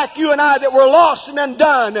buy back you and I that were lost and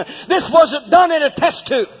undone. This wasn't done in a test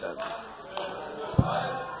tube.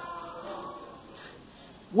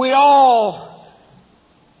 We all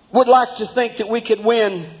would like to think that we could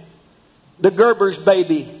win the Gerber's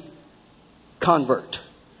baby convert.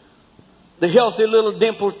 The healthy little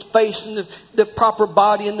dimpled face and the proper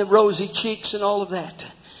body and the rosy cheeks and all of that.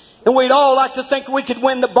 And we'd all like to think we could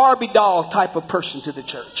win the Barbie doll type of person to the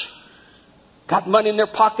church. Got money in their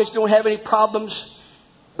pockets, don't have any problems.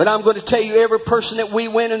 But I'm going to tell you, every person that we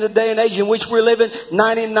win in the day and age in which we're living,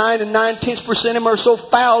 99 and 9/10% of them are so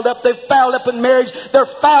fouled up. They're fouled up in marriage. They're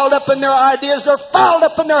fouled up in their ideas. They're fouled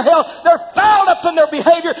up in their health. They're fouled up in their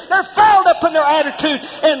behavior. They're fouled up in their attitude.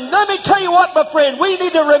 And let me tell you what, my friend, we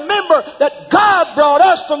need to remember that God brought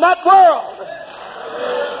us from that world.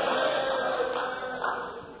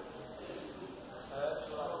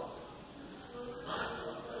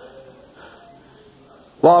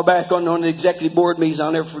 A while back on the executive board meetings,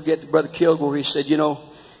 I'll never forget Brother Kilgore. He said,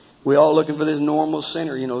 we all looking for this normal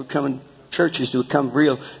sinner, coming churches to become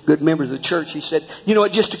real good members of the church. He said,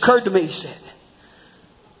 it just occurred to me, he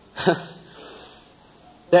said,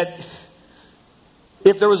 that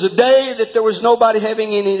if there was a day that there was nobody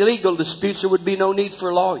having any legal disputes, there would be no need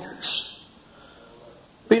for lawyers.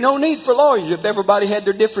 Be no need for lawyers if everybody had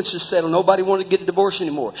their differences settled. Nobody wanted to get a divorce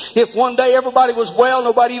anymore. If one day everybody was well,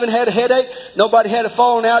 nobody even had a headache, nobody had a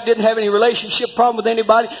falling out, didn't have any relationship problem with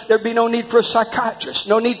anybody, there'd be no need for a psychiatrist,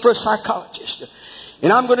 no need for a psychologist.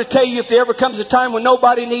 And I'm going to tell you, if there ever comes a time when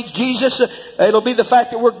nobody needs Jesus, it'll be the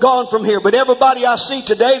fact that we're gone from here. But everybody I see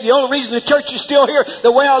today, the only reason the church is still here,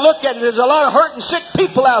 the way I look at it, there's a lot of hurt and sick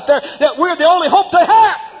people out there that we're the only hope they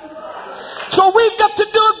have. So we've got to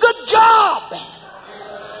do a good job.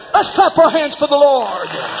 Let's clap our hands for the Lord.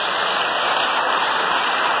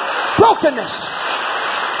 Brokenness.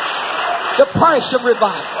 The price of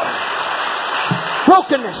revival.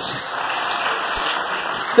 Brokenness.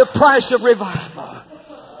 The price of revival. A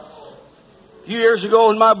few years ago,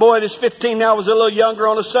 when my boy that's 15 now was a little younger,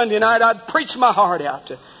 on a Sunday night, I'd preach my heart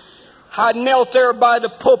out. I knelt there by the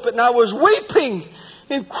pulpit and I was weeping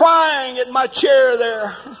and crying at my chair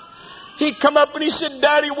there. He'd come up and he said,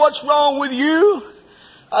 "Daddy, what's wrong with you?"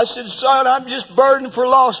 I said, "Son, I'm just burdened for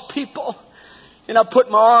lost people." And I put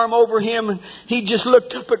my arm over him and he just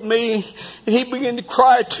looked up at me and he began to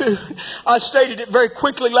cry too. I stated it very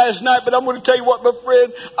quickly last night, but I'm going to tell you what, my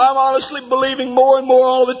friend, I'm honestly believing more and more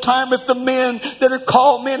all the time, if the men that are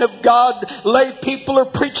called men of God, lay people or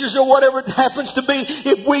preachers or whatever it happens to be,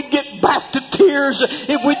 if we get back to tears,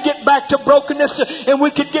 if we get back to brokenness, and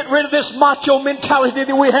we could get rid of this macho mentality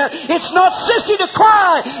that we have. It's not sissy to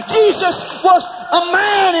cry. Jesus was a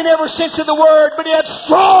man in every sense of the word, but he had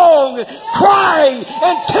strong crying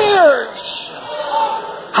and tears.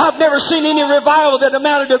 I've never seen any revival that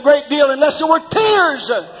amounted to a great deal unless there were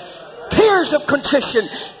tears. Tears of contrition,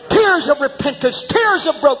 tears of repentance, tears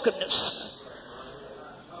of brokenness.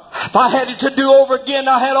 If I had it to do over again,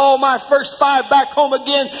 I had all my first 5 back home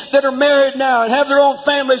again that are married now and have their own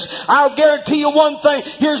families. I'll guarantee you one thing.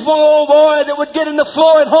 Here's one old boy that would get in the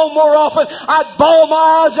floor at home more often. I'd bawl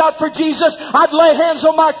my eyes out for Jesus. I'd lay hands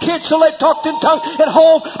on my kids so they talked in tongues at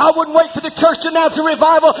home. I wouldn't wait for the church to announce a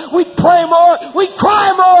revival. We'd pray more. We'd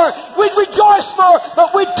cry more. We'd rejoice more.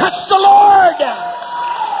 But we'd touch the Lord.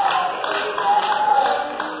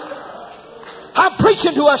 I'm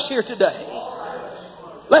preaching to us here today.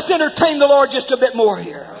 Let's entertain the Lord just a bit more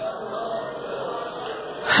here.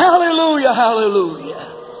 Hallelujah, hallelujah.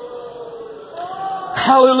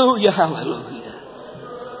 Hallelujah, hallelujah.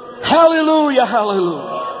 Hallelujah,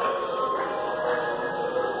 hallelujah.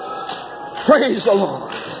 Praise the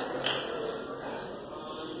Lord.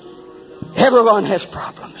 Everyone has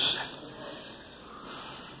problems.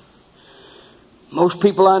 Most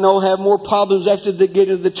people I know have more problems after they get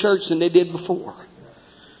into the church than they did before.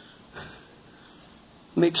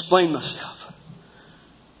 Let me explain myself.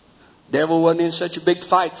 Devil wasn't in such a big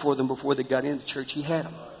fight for them before they got into church. He had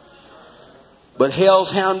them. But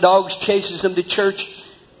hell's hound dogs chases them to church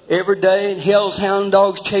every day, and hell's hound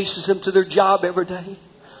dogs chases them to their job every day.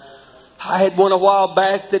 I had one a while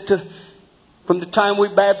back that from the time we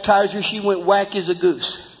baptized her, she went wacky as a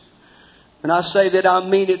goose. And I say that I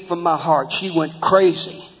mean it from my heart. She went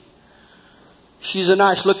crazy. She's a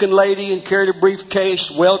nice looking lady and carried a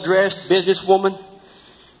briefcase, well dressed, businesswoman.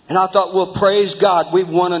 And I thought, well, praise God, we've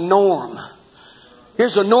won a norm.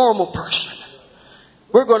 Here's a normal person.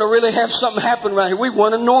 We're going to really have something happen right here. We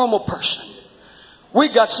won a normal person. We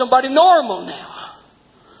got somebody normal now.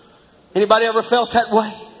 Anybody ever felt that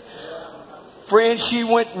way? Friends, she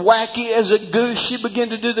went wacky as a goose. She began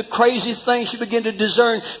to do the craziest things. She began to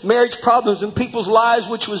discern marriage problems in people's lives,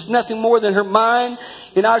 which was nothing more than her mind.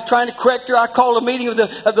 And I was trying to correct her. I called a meeting of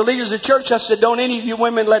the leaders of the church. I said, don't any of you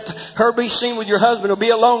women let her be seen with your husband or be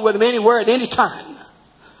alone with him anywhere at any time.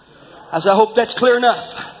 I said, I hope that's clear enough.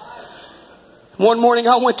 One morning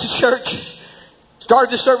I went to church.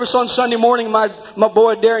 Started the service on Sunday morning. My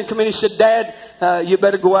boy Darren came in. He said, Dad, you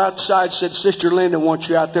better go outside. Said, Sister Linda wants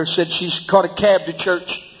you out there. Said she's caught a cab to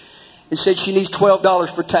church. And said she needs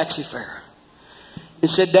 $12 for taxi fare. And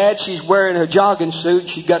said, Dad, she's wearing a jogging suit.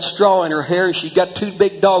 She's got straw in her hair. And she's got 2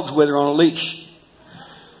 big dogs with her on a leash.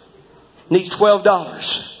 Needs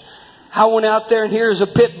 $12. I went out there, and here's a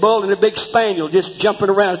pit bull and a big spaniel just jumping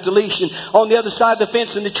around at the leash. And on the other side of the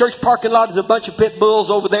fence in the church parking lot is a bunch of pit bulls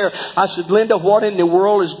over there. I said, Linda, what in the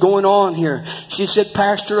world is going on here? She said,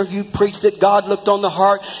 Pastor, you preached that God looked on the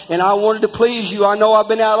heart, and I wanted to please you. I know I've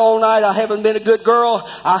been out all night. I haven't been a good girl.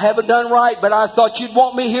 I haven't done right, but I thought you'd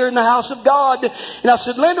want me here in the house of God. And I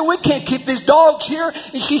said, Linda, we can't keep these dogs here.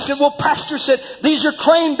 And she said, well, Pastor said, these are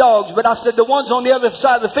trained dogs. But I said, the ones on the other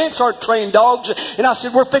side of the fence aren't trained dogs. And I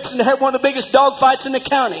said, we're fixing to have one of the biggest dog fights in the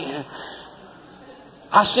county.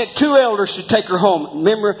 I sent 2 elders to take her home.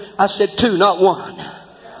 Remember, I said 2, not 1.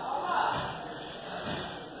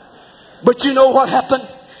 But you know what happened?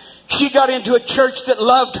 She got into a church that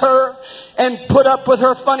loved her and put up with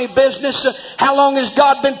her funny business. How long has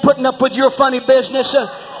God been putting up with your funny business?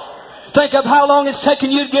 Think of how long it's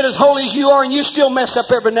taken you to get as holy as you are, and you still mess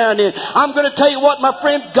up every now and then. I'm going to tell you what, my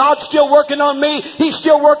friend, God's still working on me. He's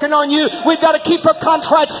still working on you. We've got to keep a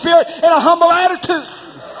contrite spirit and a humble attitude.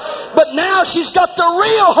 But now she's got the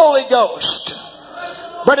real Holy Ghost.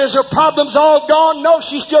 But is her problems all gone? No,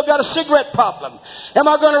 she's still got a cigarette problem. Am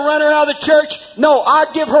I going to run her out of the church? No,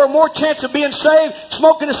 I give her more chance of being saved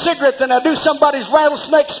smoking a cigarette than I do somebody's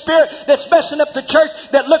rattlesnake spirit that's messing up the church,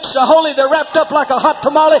 that looks so holy they're wrapped up like a hot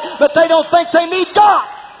tamale, but they don't think they need God.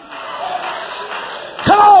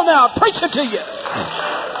 Come on now, I'm preaching to you.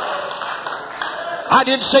 I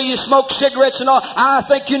didn't say you smoke cigarettes and all. I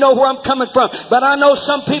think you know where I'm coming from. But I know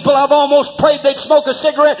some people, I've almost prayed they'd smoke a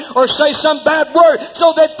cigarette or say some bad word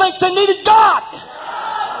so they think they needed God.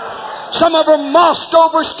 Some of them mossed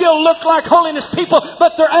over, still look like holiness people,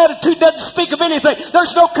 but their attitude doesn't speak of anything.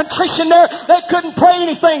 There's no contrition there. They couldn't pray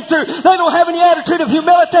anything through. They don't have any attitude of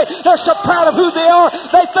humility. They're so proud of who they are.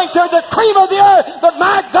 They think they're the cream of the earth. But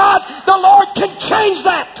my God, the Lord can change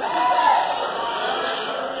that.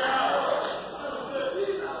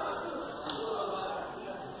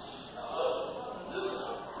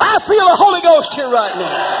 I feel the Holy Ghost here right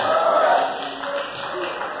now.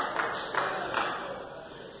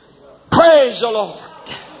 Praise the Lord.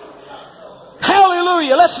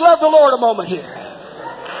 Hallelujah. Let's love the Lord a moment here.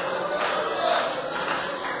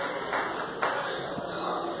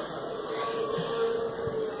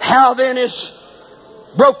 How then is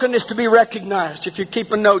brokenness to be recognized? If you're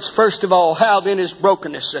keeping notes, first of all, how then is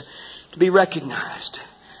brokenness to be recognized?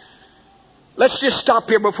 Let's just stop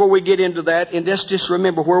here before we get into that, and let's just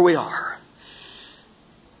remember where we are.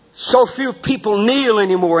 So few people kneel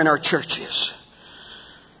anymore in our churches.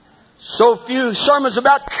 So few sermons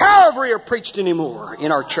about Calvary are preached anymore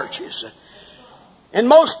in our churches. And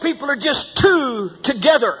most people are just too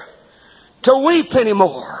together to weep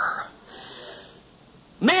anymore.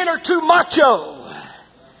 Men are too macho.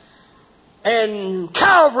 And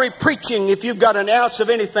Calvary preaching, if you've got an ounce of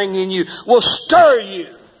anything in you, will stir you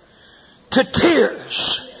to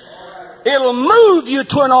tears. It'll move you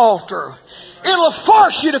to an altar. It'll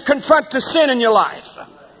force you to confront the sin in your life.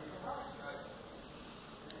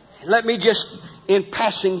 Let me just, in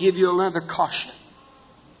passing, give you another caution.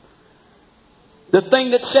 The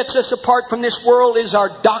thing that sets us apart from this world is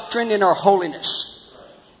our doctrine and our holiness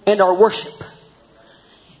and our worship.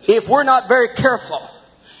 If we're not very careful,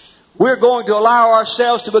 we're going to allow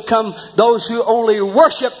ourselves to become those who only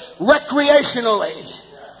worship recreationally.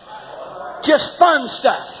 Just fun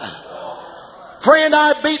stuff. Friend,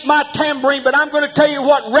 I beat my tambourine, but I'm going to tell you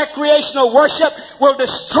what, recreational worship will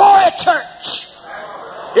destroy a church.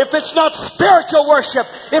 If it's not spiritual worship,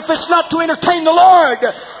 if it's not to entertain the Lord,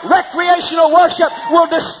 recreational worship will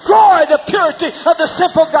destroy the purity of the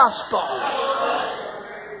simple gospel.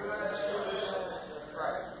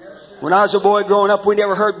 When I was a boy growing up, we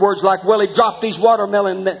never heard words like, well, he dropped these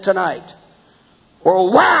watermelon tonight.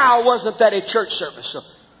 Or, wow, wasn't that a church service?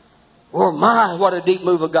 Or, my, what a deep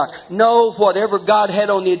move of God. No, whatever God had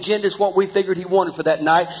on the agenda is what we figured He wanted for that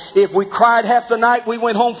night. If we cried half the night, we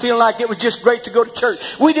went home feeling like it was just great to go to church.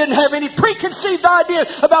 We didn't have any preconceived idea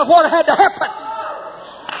about what had to happen.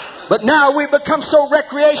 But now we've become so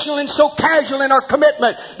recreational and so casual in our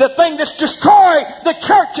commitment. The thing that's destroyed the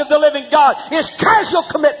church of the living God is casual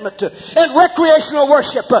commitment and recreational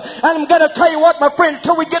worship. And I'm going to tell you what, my friend,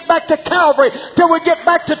 until we get back to Calvary, till we get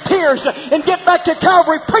back to tears and get back to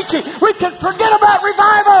Calvary preaching, we can forget about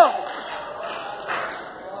revival.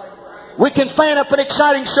 We can fan up an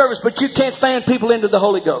exciting service, but you can't fan people into the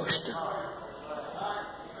Holy Ghost.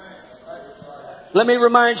 Let me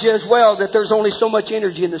remind you as well that there's only so much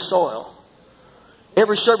energy in the soil.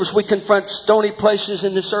 Every service we confront stony places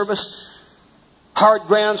in the service. Hard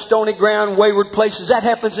ground, stony ground, wayward places. That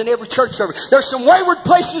happens in every church service. There's some wayward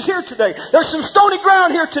places here today. There's some stony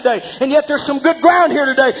ground here today. And yet there's some good ground here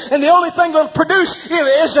today. And the only thing that'll produce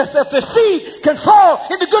is if the seed can fall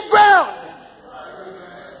into good ground.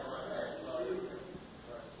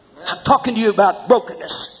 I'm talking to you about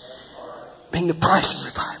brokenness being the price of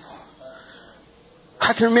revival.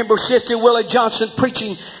 I can remember Sister Willie Johnson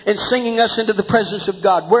preaching and singing us into the presence of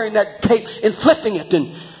God, wearing that cape and flipping it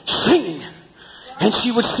and singing. And she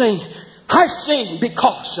would sing, I sing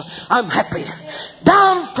because I'm happy.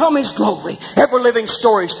 Down from His glory, ever-living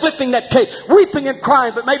stories, flipping that cape, weeping and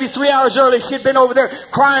crying. But maybe 3 hours early, she had been over there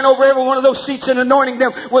crying over every one of those seats and anointing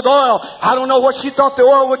them with oil. I don't know what she thought the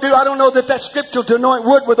oil would do. I don't know that that's scriptural to anoint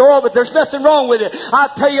wood with oil, but there's nothing wrong with it. I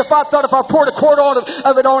tell you, if I poured a quart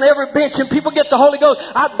of it on every bench and people get the Holy Ghost,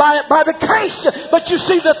 I'd buy it by the case. But you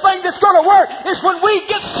see, the thing that's going to work is when we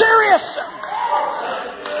get serious.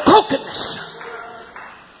 Brokenness.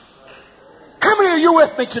 How many of you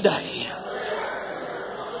with me today?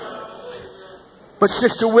 But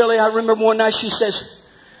Sister Willie, I remember one night she says,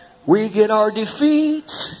 we get our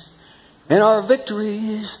defeats and our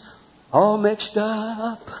victories all mixed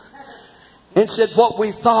up. And said what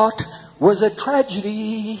we thought was a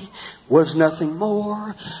tragedy was nothing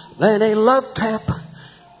more than a love tap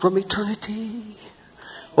from eternity.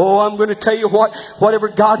 Oh, I'm going to tell you what, whatever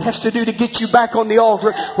God has to do to get you back on the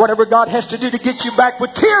altar, whatever God has to do to get you back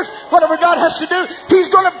with tears, whatever God has to do, He's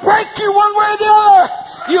going to break you one way or the other.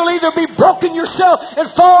 You'll either be broken yourself and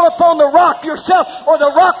fall upon the rock yourself, or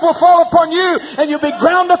the rock will fall upon you and you'll be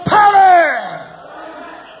ground to powder.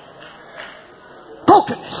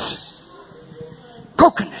 Brokenness.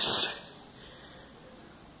 Brokenness.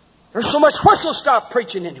 There's so much whistle stop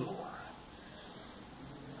preaching anymore.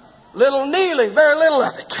 Little kneeling, very little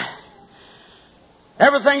of it.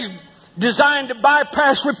 Everything's designed to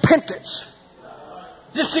bypass repentance.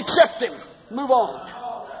 Just accept Him. Move on.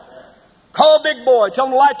 Call a big boy. Tell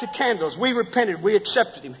him to light the candles. We repented. We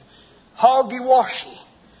accepted Him. Hoggy washy.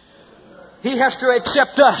 He has to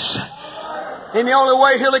accept us. And the only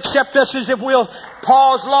way He'll accept us is if we'll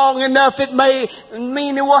pause long enough. It may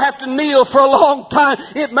mean that we'll have to kneel for a long time.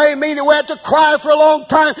 It may mean that we'll have to cry for a long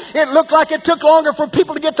time. It looked like it took longer for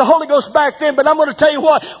people to get the Holy Ghost back then. But I'm going to tell you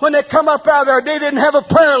what, when they come up out of there, they didn't have a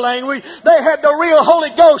prayer language. They had the real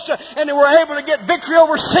Holy Ghost, and they were able to get victory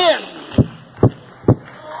over sin.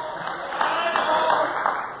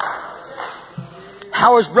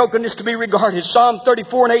 How is brokenness to be regarded? Psalm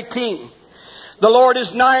 34:18. The Lord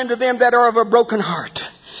is nigh unto them that are of a broken heart,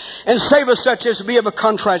 and saveth such as be of a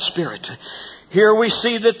contrite spirit. Here we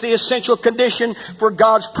see that the essential condition for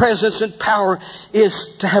God's presence and power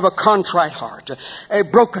is to have a contrite heart, a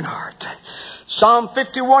broken heart. Psalm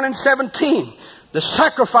 51:17. The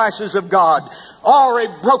sacrifices of God are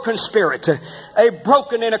a broken spirit, a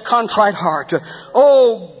broken and a contrite heart.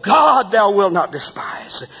 Oh God, Thou wilt not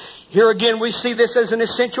despise. Here again we see this as an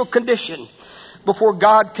essential condition before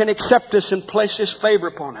God can accept us and place His favor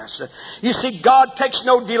upon us. You see, God takes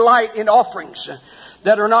no delight in offerings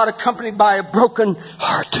that are not accompanied by a broken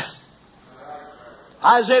heart.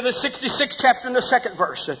 Isaiah the 66th chapter and the 2nd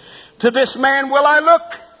verse. To this man will I look,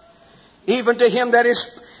 even to him that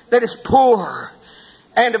is poor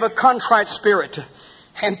and of a contrite spirit,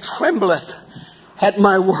 and trembleth at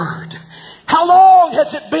my word. How long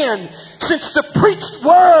has it been since the preached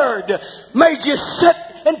word made you sit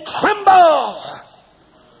and tremble?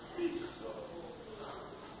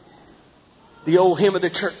 The old hymn of the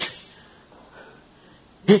church.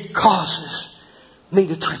 it causes me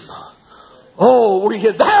to tremble. Oh, were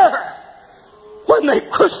you there when they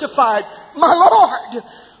crucified my Lord?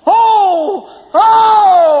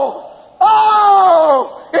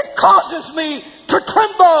 It causes me to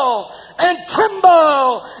tremble and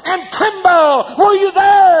tremble and tremble. Were you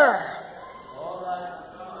there?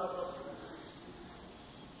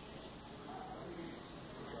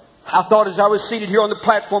 I thought as I was seated here on the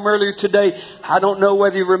platform earlier today, I don't know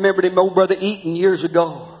whether you remembered him, old Brother Eaton, years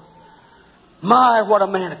ago. My, what a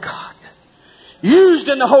man of God. Used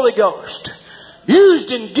in the Holy Ghost. Used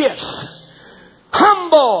in gifts.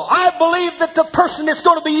 Humble. I believe that the person that's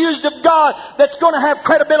going to be used of God, that's going to have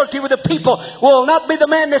credibility with the people, will not be the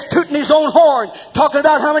man that's tooting his own horn, talking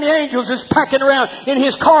about how many angels is packing around in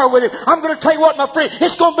his car with him. I'm going to tell you what, my friend,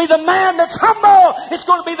 it's going to be the man that's humble. It's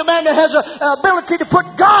going to be the man that has an ability to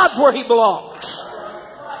put God where he belongs.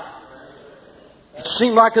 It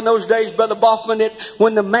seemed like in those days, Brother Boffman, that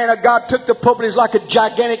when the man of God took the pulpit, it was like a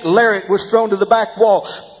gigantic lariat was thrown to the back wall.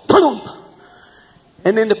 Boom!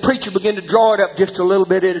 And then the preacher began to draw it up just a little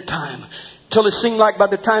bit at a time. Till it seemed like by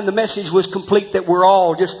the time the message was complete that we're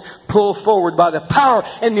all just pulled forward by the power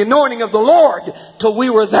and the anointing of the Lord. Till we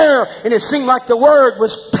were there and it seemed like the word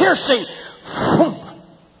was piercing.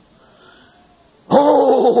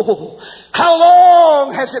 Oh, how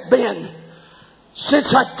long has it been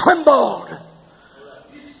since I trembled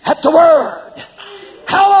at the word?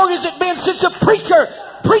 How long has it been since a preacher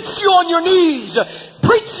preached you on your knees?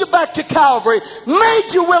 Preached you back to Calvary, made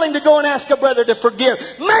you willing to go and ask a brother to forgive,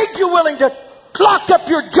 made you willing to lock up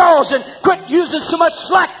your jaws and quit using so much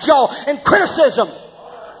slack jaw and criticism.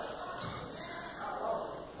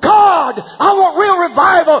 God, I want real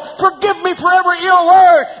revival. Forgive me for every ill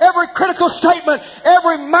word, every critical statement,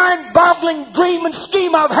 every mind-boggling dream and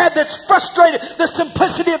scheme I've had that's frustrated the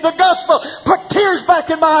simplicity of the gospel. Put tears back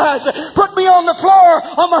in my eyes. Put me on the floor,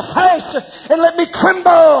 on my face, and let me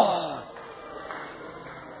tremble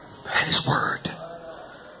at His word.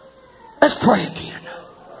 Let's pray again.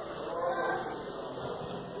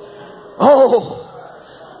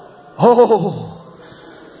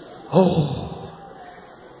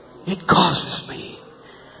 It causes me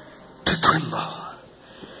to tremble.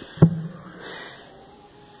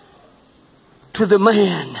 To the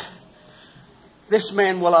man, this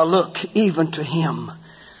man will I look, even to him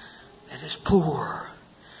that is poor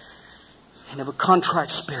and of a contrite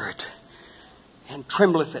spirit, and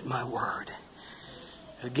trembleth at my word.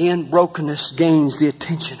 Again, brokenness gains the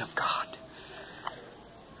attention of God.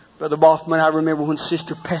 Brother Boffman, I remember when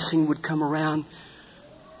Sister Pessing would come around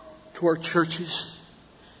to our churches,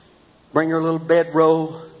 bring her little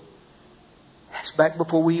bedroll. That's back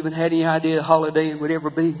before we even had any idea a holiday it would ever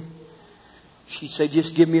be. She'd say,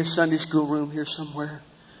 just give me a Sunday school room here somewhere.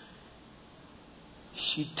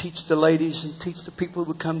 She'd teach the ladies and teach the people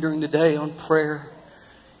who would come during the day on prayer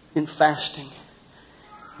and fasting.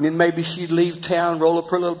 And then maybe she'd leave town, roll up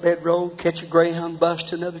her little bedroll, catch a Greyhound bus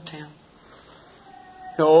to another town.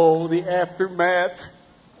 Oh, the aftermath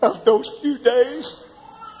of those few days.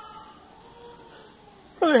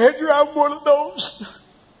 Brother Hedger, I'm one of those.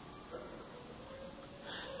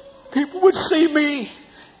 People would see me.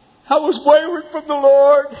 I was wayward from the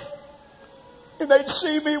Lord. And they'd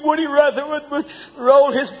see me. Woody Rutherford would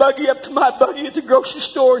roll his buggy up to my buggy at the grocery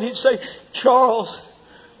store. And he'd say, Charles,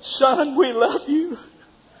 son, we love you.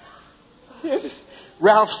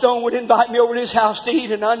 Ralph Stone would invite me over to his house to eat,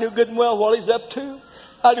 and I knew good and well what he's up to.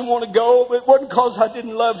 I didn't want to go, but it wasn't because I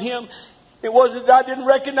didn't love him. It wasn't that I didn't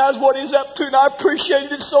recognize what he's up to, and I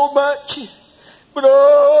appreciated it so much. But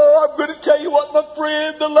I'm going to tell you what, my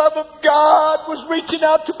friend, the love of God was reaching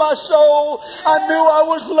out to my soul. I knew I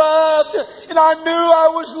was loved, and I knew I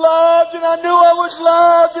was loved, and I knew I was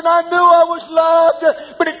loved, and I knew I was loved.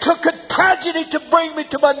 But it took a tragedy to bring me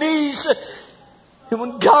to my knees. And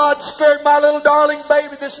when God spared my little darling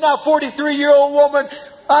baby, this now 43-year-old woman,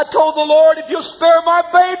 I told the Lord, if you'll spare my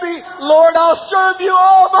baby, Lord, I'll serve you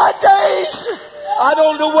all my days. I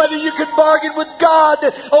don't know whether you can bargain with God.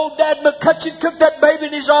 Old Dad McCutcheon took that baby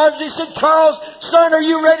in his arms. He said, Charles, son, are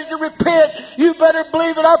you ready to repent? You better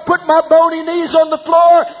believe it. I put my bony knees on the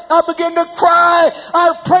floor. I began to cry.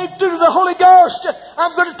 I prayed through the Holy Ghost.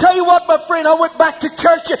 I'm going to tell you what, my friend. I went back to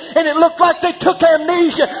church and it looked like they took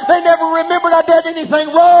amnesia. They never remembered I did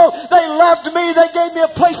anything wrong. They loved me. They gave me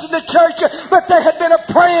a place in the church. But they had been a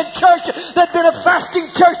praying church. They'd been a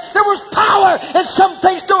fasting church. There was power, and some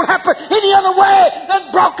things don't happen any other way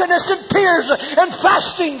than brokenness and tears and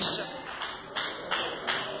fastings.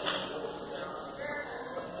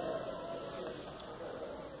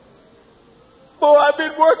 Boy, I've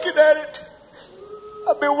been working at it.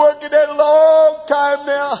 I've been working at it a long time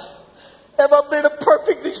now. Have I been a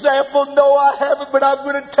perfect example? No, I haven't, but I'm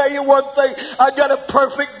going to tell you one thing. I got a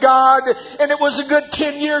perfect God, and it was a good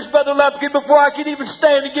 10 years, Brother Lumpkin, before I could even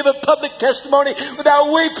stand and give a public testimony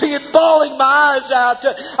without weeping and bawling my eyes out.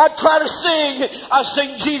 I try to sing. I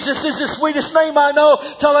sing, Jesus is the sweetest name I know,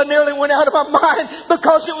 till I nearly went out of my mind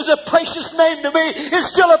because it was a precious name to me. It's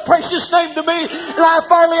still a precious name to me. And I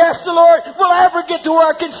finally asked the Lord, will I ever get to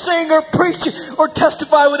where I can sing or preach or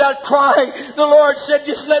testify without crying? The Lord said,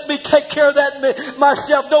 just let me take care of that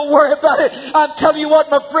myself. Don't worry about it. I'm telling you what,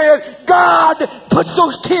 my friend, God puts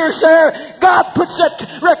those tears there. God puts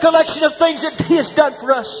that recollection of things that He has done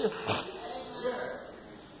for us.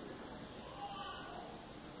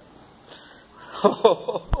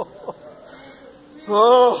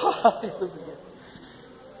 Oh, hallelujah.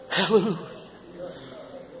 Hallelujah.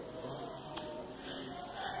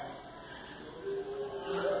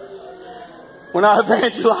 When I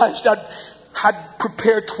evangelized, I'd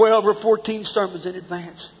prepare 12 or 14 sermons in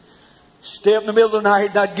advance. Stay up in the middle of the night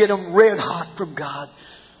and I'd get them red hot from God.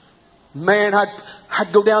 Man,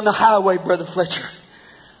 I'd go down the highway, Brother Fletcher.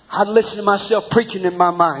 I'd listen to myself preaching in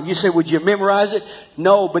my mind. You say, would you memorize it?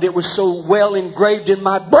 No, but it was so well engraved in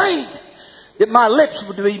my brain that my lips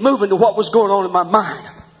would be moving to what was going on in my mind.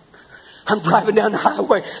 I'm driving down the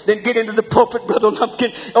highway, then get into the pulpit, Brother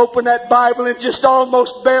Lumpkin, open that Bible and just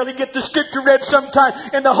almost barely get the scripture read sometime,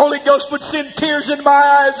 and the Holy Ghost would send tears in my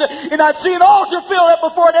eyes, and I'd see an altar fill up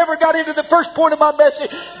before it ever got into the first point of my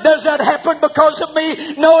message. Does that happen because of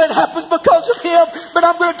me? No, it happens because of Him. But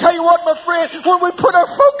I'm going to tell you what, my friend, when we put our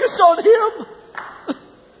focus on Him,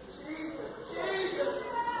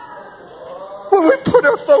 when we put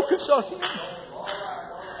our focus on Him,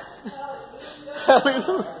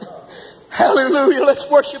 hallelujah. Hallelujah. Let's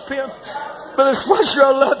worship Him. Brother Swisher,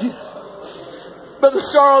 I love you. Brother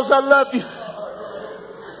Sorrows, I love you.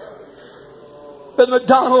 Brother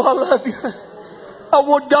McDonald, I love you. I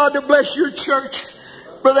want God to bless your church.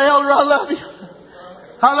 Brother Elder, I love you.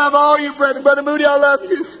 I love all you, brethren. Brother Moody, I love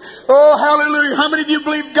you. Oh, hallelujah. How many of you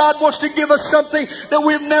believe God wants to give us something that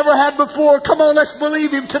we've never had before? Come on, let's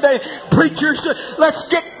believe Him today. Preachers, let's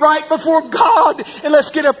get right before God and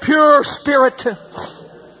let's get a pure spirit.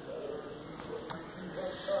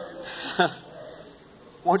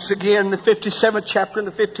 Once again, the 57th chapter and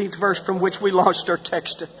the 15th verse from which we launched our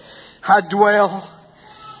text. I dwell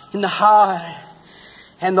in the high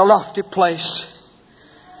and the lofty place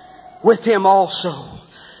with Him also,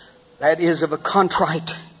 that is of a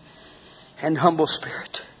contrite and humble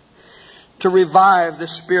spirit, to revive the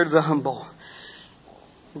spirit of the humble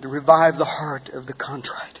and to revive the heart of the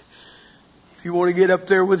contrite. If you want to get up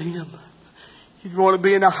there with Him, if you want to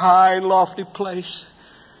be in a high and lofty place,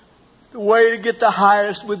 the way to get the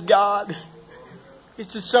highest with God is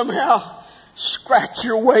to somehow scratch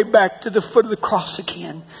your way back to the foot of the cross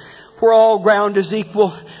again, where all ground is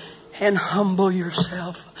equal, and humble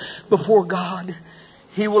yourself before God.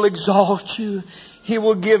 He will exalt you. He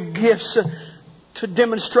will give gifts to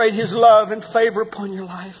demonstrate His love and favor upon your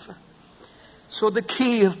life. So the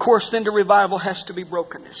key, of course, then to revival has to be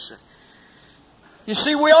brokenness. You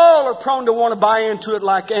see, we all are prone to want to buy into it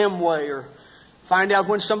like Amway, or find out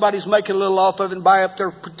when somebody's making a little off of it and buy up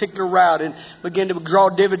their particular route and begin to draw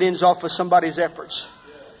dividends off of somebody's efforts.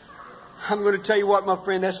 I'm going to tell you what, my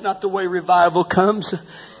friend, that's not the way revival comes.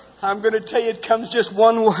 I'm going to tell you it comes just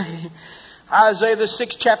one way. Isaiah the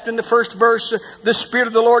 6th chapter and the 1st verse, the Spirit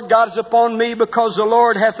of the Lord God is upon me, because the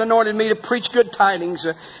Lord hath anointed me to preach good tidings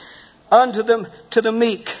unto them, to the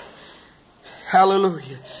meek.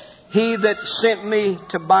 Hallelujah. He that sent me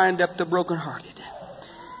to bind up the brokenhearted.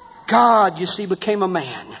 God, you see, became a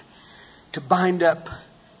man to bind up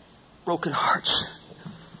broken hearts.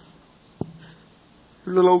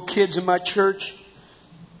 Little old kids in my church,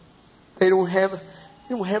 they don't have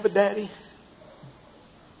a daddy.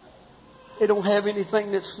 They don't have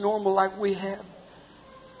anything that's normal like we have.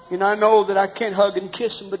 And I know that I can't hug and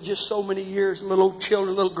kiss them, but just so many years, little old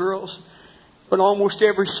children, little girls. But almost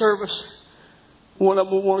every service, one of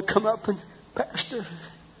them will want to come up and, Pastor,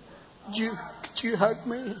 could you hug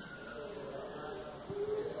me?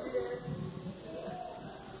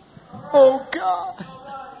 Oh God.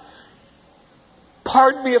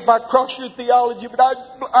 Pardon me if I cross your theology, but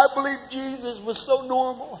I believe Jesus was so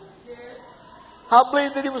normal. I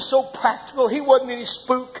believe that He was so practical. He wasn't any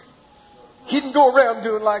spook. He didn't go around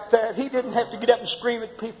doing like that. He didn't have to get up and scream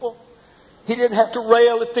at people. He didn't have to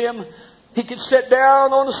rail at them. He could sit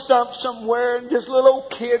down on a stump somewhere and just little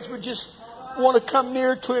old kids would just want to come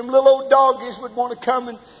near to Him. Little old doggies would want to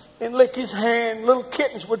come and lick His hand. Little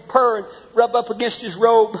kittens would purr and rub up against His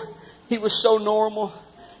robe. He was so normal.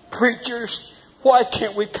 Preachers, Why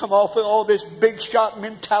can't we come off with all this big shot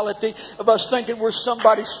mentality of us thinking we're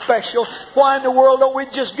somebody special? Why in the world don't we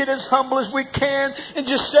just get as humble as we can and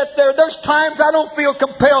just sit there? There's times I don't feel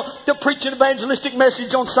compelled to preach an evangelistic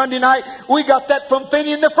message on Sunday night. We got that from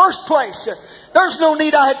Finney in the first place. There's no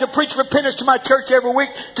need I had to preach repentance to my church every week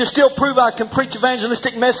to still prove I can preach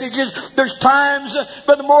evangelistic messages. There's times,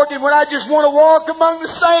 Brother Morgan, when I just want to walk among the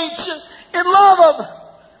saints and love them,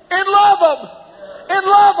 and love them, and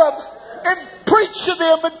love them, and preach to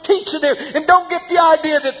them and teach to them. And don't get the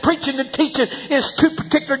idea that preaching and teaching is two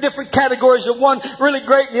particular different categories, of one really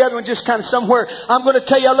great and the other one just kind of somewhere. I'm going to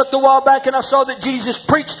tell you, I looked a while back and I saw that Jesus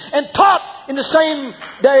preached and taught in the same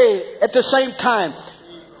day at the same time.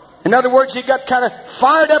 In other words, he got kind of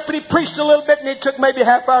fired up and he preached a little bit and it took maybe a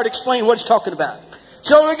half hour to explain what he's talking about.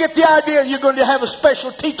 So to get the idea you're going to have a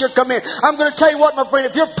special teacher come in. I'm going to tell you what, my friend,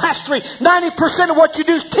 if you're pastoring, 90% of what you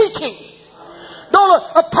do is teaching. Don't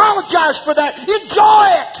apologize for that. Enjoy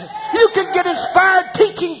it. You can get inspired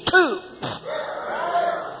teaching too.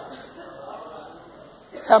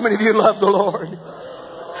 How many of you love the Lord?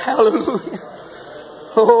 Hallelujah.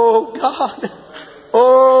 Oh God.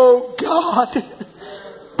 Oh God.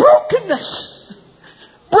 Brokenness.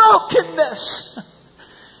 Brokenness.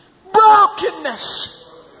 Brokenness.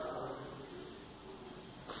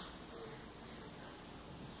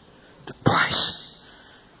 The price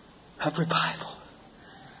of revival.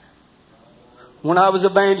 When I was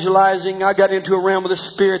evangelizing, I got into a realm of the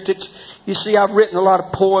Spirit that, you see, I've written a lot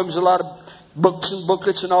of poems, a lot of books and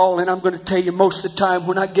booklets and all, and I'm going to tell you most of the time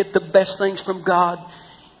when I get the best things from God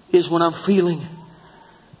is when I'm feeling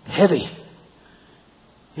heavy.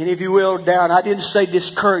 And if you will, down, I didn't say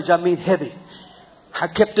discouraged, I mean heavy. I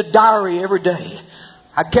kept a diary every day.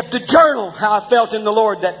 I kept a journal how I felt in the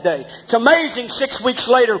Lord that day. It's amazing 6 weeks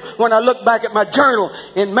later when I look back at my journal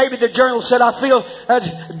and maybe the journal said I feel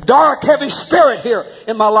a dark, heavy spirit here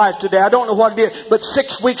in my life today. I don't know what it is, but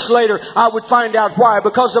 6 weeks later I would find out why.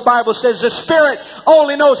 Because the Bible says the Spirit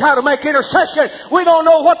only knows how to make intercession. We don't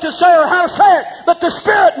know what to say or how to say it, but the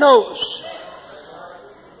Spirit knows.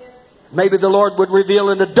 Maybe the Lord would reveal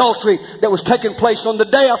an adultery that was taking place on the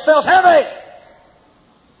day I felt heavy.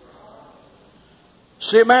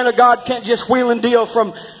 See, a man of God can't just wheel and deal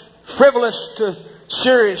from frivolous to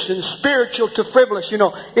serious and spiritual to frivolous. You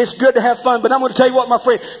know, it's good to have fun, but I'm going to tell you what, my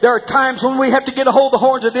friend, there are times when we have to get a hold of the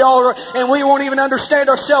horns of the altar and we won't even understand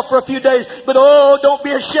ourselves for a few days. But oh, don't be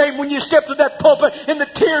ashamed when you step to that pulpit and the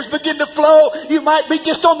tears begin to flow. You might be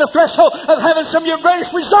just on the threshold of having some of your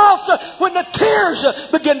greatest results when the tears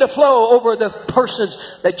begin to flow over the persons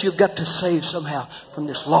that you've got to save somehow from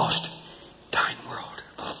this lost, dying world.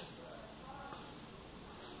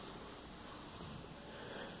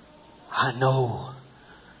 I know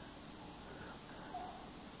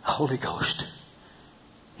the Holy Ghost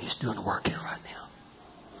is doing the work here right now.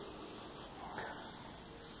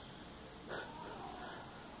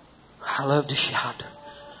 I love to shout.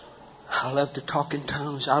 I love to talk in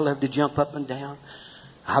tongues. I love to jump up and down.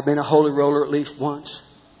 I've been a holy roller at least once.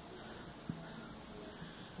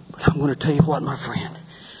 But I'm going to tell you what, my friend.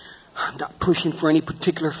 I'm not pushing for any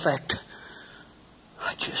particular effect.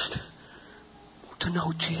 I just to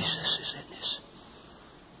know Jesus is in this.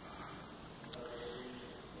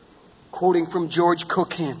 Quoting from George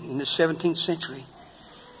Cocan in the 17th century,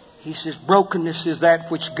 he says, brokenness is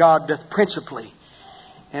that which God doth principally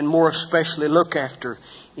and more especially look after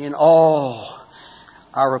in all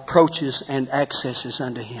our approaches and accesses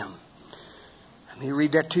unto Him. Let me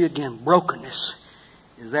read that to you again. Brokenness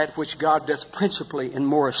is that which God doth principally and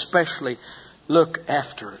more especially look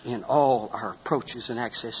after in all our approaches and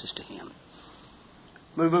accesses to Him.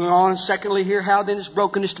 Moving on, secondly here, how then is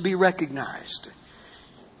brokenness to be recognized?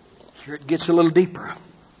 Here it gets a little deeper.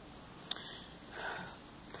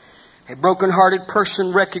 A broken-hearted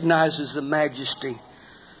person recognizes the majesty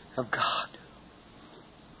of God.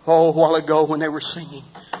 Oh, a while ago when they were singing,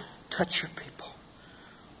 touch your people.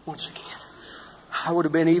 Once again, I would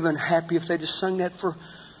have been even happy if they just sung that for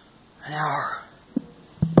an hour.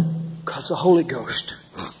 Because the Holy Ghost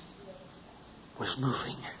was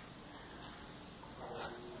moving.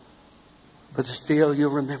 But still,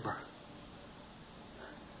 you'll remember,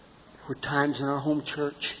 there were times in our home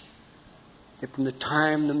church that from the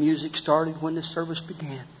time the music started, when the service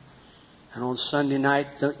began, and on Sunday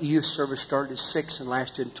night, the youth service started at 6 and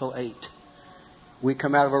lasted until 8. We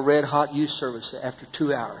come out of a red-hot youth service after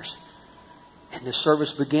 2 hours. And the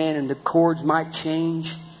service began, and the chords might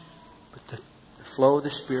change, but the flow of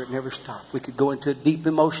the Spirit never stopped. We could go into a deep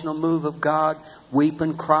emotional move of God, weep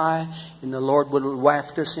and cry, and the Lord would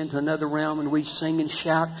waft us into another realm, and we'd sing and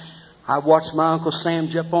shout. I watched my Uncle Sam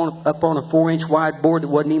jump up on a 4-inch wide board that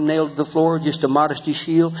wasn't even nailed to the floor, just a modesty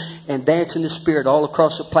shield, and dance in the Spirit all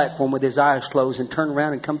across the platform with his eyes closed, and turn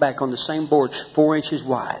around and come back on the same board, 4 inches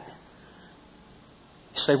wide.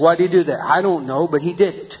 You say, why did he do that? I don't know, but he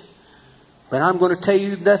did it. But I'm going to tell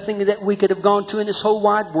you nothing that we could have gone to in this whole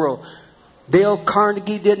wide world. Dale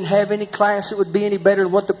Carnegie didn't have any class that would be any better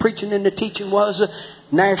than what the preaching and the teaching was.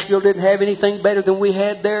 Nashville didn't have anything better than we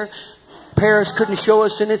had there. Paris couldn't show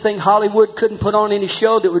us anything. Hollywood couldn't put on any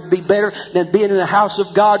show that would be better than being in the house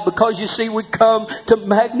of God. Because you see, we come to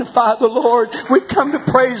magnify the Lord. We come to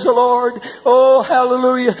praise the Lord. Oh,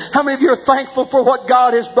 hallelujah. How many of you are thankful for what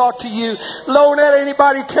God has brought to you? Don't let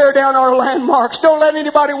anybody tear down our landmarks. Don't let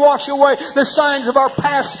anybody wash away the signs of our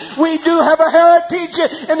past. We do have a heritage,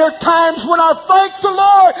 and there are times when I thank the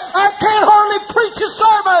Lord. I can't hardly preach a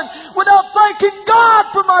sermon without thanking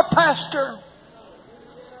God for my pastor.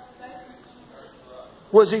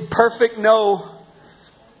 Was he perfect? No.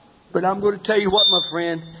 But I'm going to tell you what, my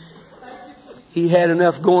friend. He had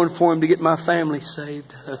enough going for him to get my family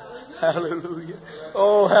saved. Hallelujah.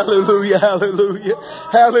 Oh, hallelujah, hallelujah,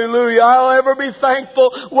 hallelujah. I'll ever be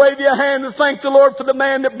thankful. Wave your hand and thank the Lord for the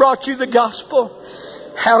man that brought you the gospel.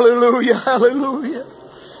 Hallelujah, hallelujah,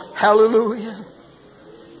 hallelujah.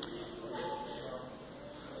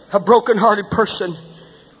 A broken-hearted person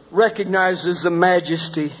recognizes the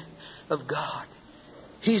majesty of God.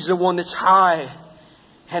 He's the one that's high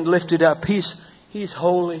and lifted up. He's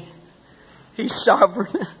holy. He's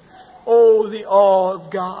sovereign. Oh, the awe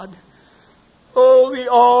of God. Oh, the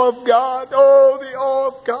awe of God. Oh, the awe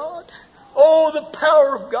of God. Oh, the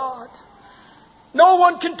power of God. No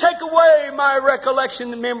one can take away my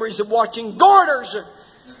recollection and memories of watching gourders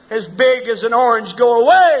as big as an orange go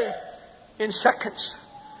away in seconds.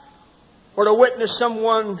 Or to witness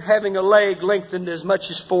someone having a leg lengthened as much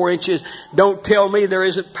as 4 inches. Don't tell me there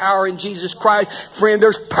isn't power in Jesus Christ. Friend,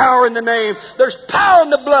 there's power in the name. There's power in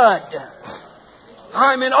the blood.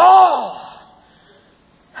 I'm in awe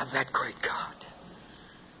of that great God.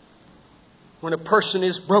 When a person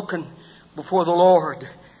is broken before the Lord,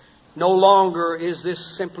 no longer is this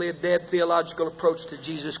simply a dead theological approach to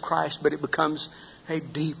Jesus Christ, but it becomes a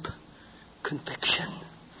deep conviction.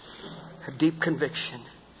 A deep conviction.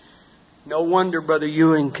 No wonder Brother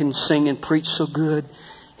Ewing can sing and preach so good.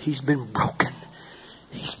 He's been broken.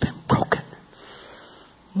 He's been broken.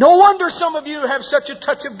 No wonder some of you have such a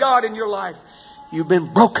touch of God in your life. You've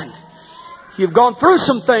been broken. You've gone through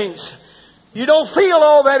some things. You don't feel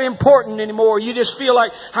all that important anymore. You just feel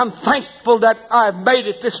like, I'm thankful that I've made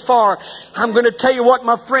it this far. I'm going to tell you what,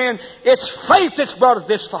 my friend, it's faith that's brought us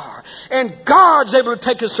this far. And God's able to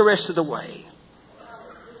take us the rest of the way.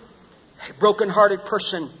 A broken-hearted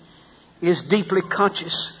person is deeply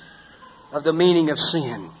conscious of the meaning of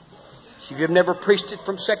sin. If you've never preached it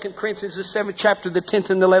from 2 Corinthians, the 7th chapter, the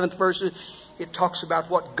 10th and 11th verses, it talks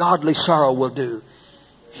about what godly sorrow will do.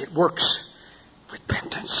 It works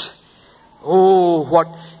repentance. Oh, what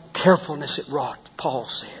carefulness it wrought, Paul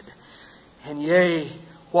said. And yea,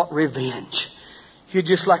 what revenge. You'd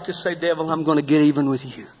just like to say, devil, I'm going to get even with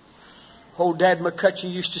you. Old Dad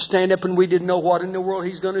McCutcheon used to stand up and we didn't know what in the world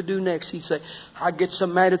he's going to do next. He'd say, I get so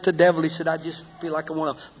mad at the devil. He said, I just feel like I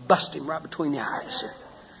want to bust him right between the eyes.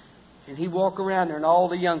 And he'd walk around there and all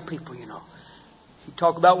the young people, you know. He'd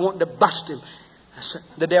talk about wanting to bust him,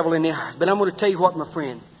 the devil in the eyes. But I'm going to tell you what, my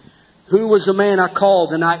friend. Who was the man I called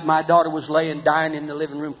the night my daughter was laying dying in the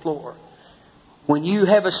living room floor? When you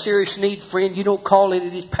have a serious need, friend, you don't call any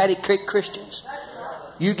of these patty cake Christians.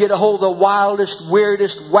 You get a hold of the wildest,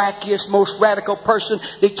 weirdest, wackiest, most radical person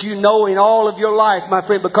that you know in all of your life, my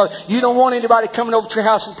friend, because you don't want anybody coming over to your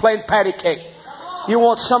house and playing patty cake. You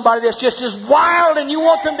want somebody that's just as wild, and you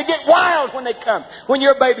want them to get wild when they come, when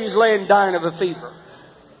your baby's laying dying of a fever.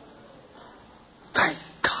 Thank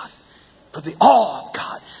God for the awe of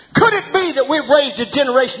God. Could it be that we've raised a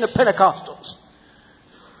generation of Pentecostals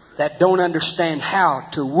that don't understand how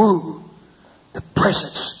to woo the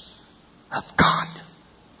presence of God?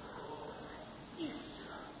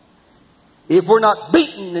 If we're not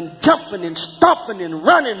beating and jumping and stomping and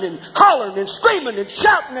running and hollering and screaming and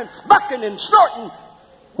shouting and bucking and snorting,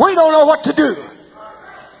 we don't know what to do.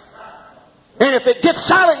 And if it gets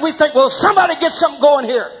silent, we think, well, somebody get something going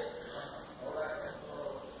here.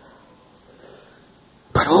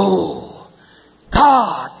 But oh,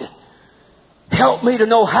 God, help me to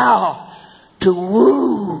know how to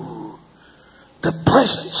woo the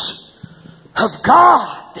presence of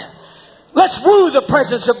God. Let's woo the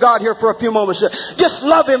presence of God here for a few moments. Just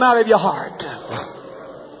love Him out of your heart.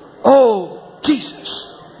 Oh,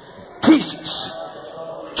 Jesus. Jesus.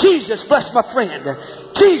 Jesus, bless my friend.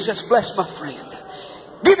 Jesus, bless my friend.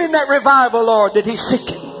 Give him that revival, Lord, that he's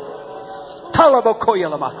seeking.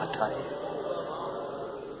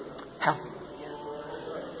 Hallelujah.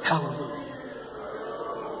 Hallelujah.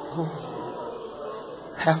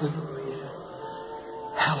 Oh, hallelujah.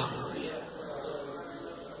 Hallelujah.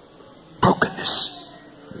 Brokenness.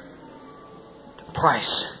 The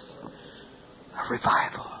price of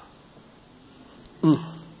revival.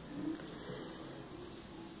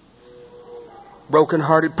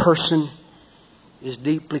 Broken-hearted person is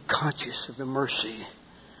deeply conscious of the mercy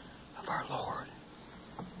of our Lord.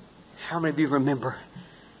 How many of you remember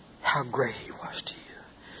how great He was to you?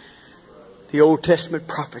 The Old Testament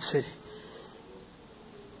prophet said,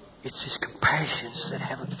 it's His compassions that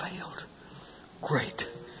haven't failed. Great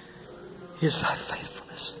is thy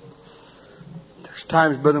faithfulness. There's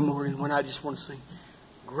times, Brother Morgan, when I just want to sing,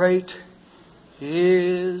 great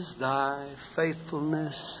is thy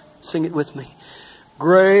faithfulness. Sing it with me.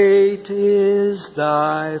 Great is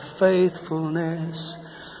thy faithfulness.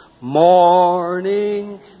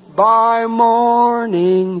 Morning by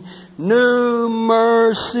morning, new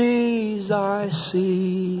mercies I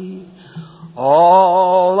see.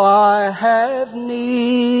 All I have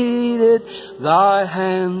needed, thy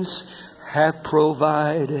hands have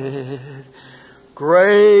provided.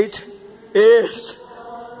 Great is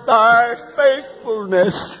thy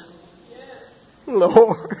faithfulness,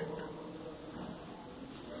 Lord,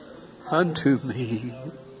 unto me.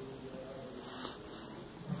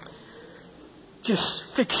 Just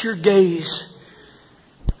fix your gaze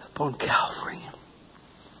upon Calvary.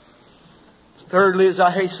 Thirdly, as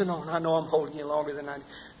I hasten on, I know I'm holding you longer than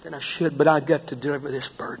I should, but I've got to deliver this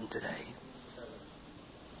burden today.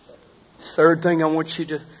 Third thing I want you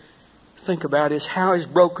to think about is, how is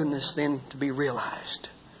brokenness then to be realized?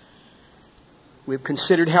 We've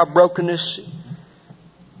considered how brokenness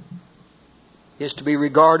is to be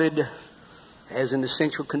regarded as an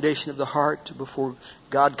essential condition of the heart before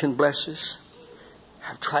God can bless us.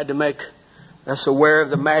 I've tried to make us aware of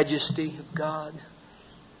the majesty of God.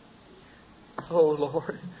 Oh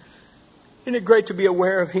Lord, isn't it great to be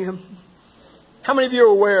aware of Him? How many of you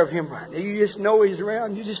are aware of Him right now? You just know He's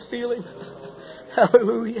around. You just feel Him.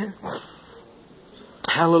 Hallelujah.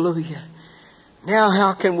 Hallelujah. Now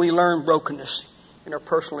how can we learn brokenness in our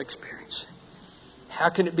personal experience? How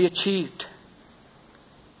can it be achieved?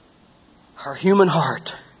 Our human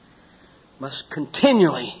heart must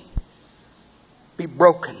continually be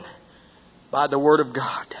broken by the Word of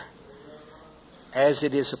God as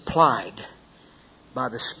it is applied by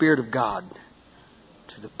the Spirit of God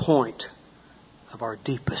to the point of our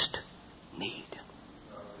deepest need.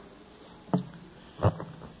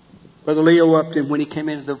 Brother Leo Upton, when he came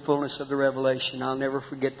into the fullness of the revelation, I'll never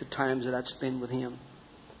forget the times that I'd spend with him.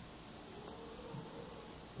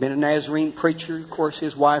 Been a Nazarene preacher. Of course,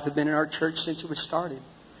 his wife had been in our church since it was started.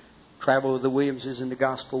 Traveled with the Williamses in the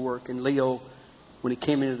gospel work. And Leo, when he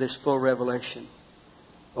came into this full revelation,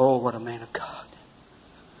 oh, what a man of God.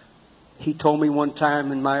 He told me one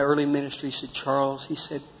time in my early ministry, he said, Charles, he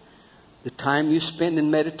said, the time you spend in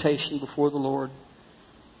meditation before the Lord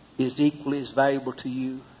is equally as valuable to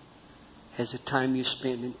you as the time you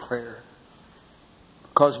spend in prayer.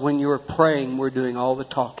 Because when you're praying, we're doing all the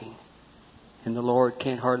talking. And the Lord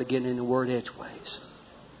can't hardly get in the word edgeways.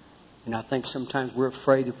 And I think sometimes we're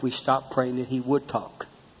afraid if we stop praying that He would talk.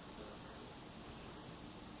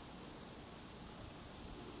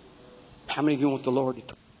 How many of you want the Lord to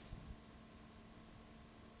talk?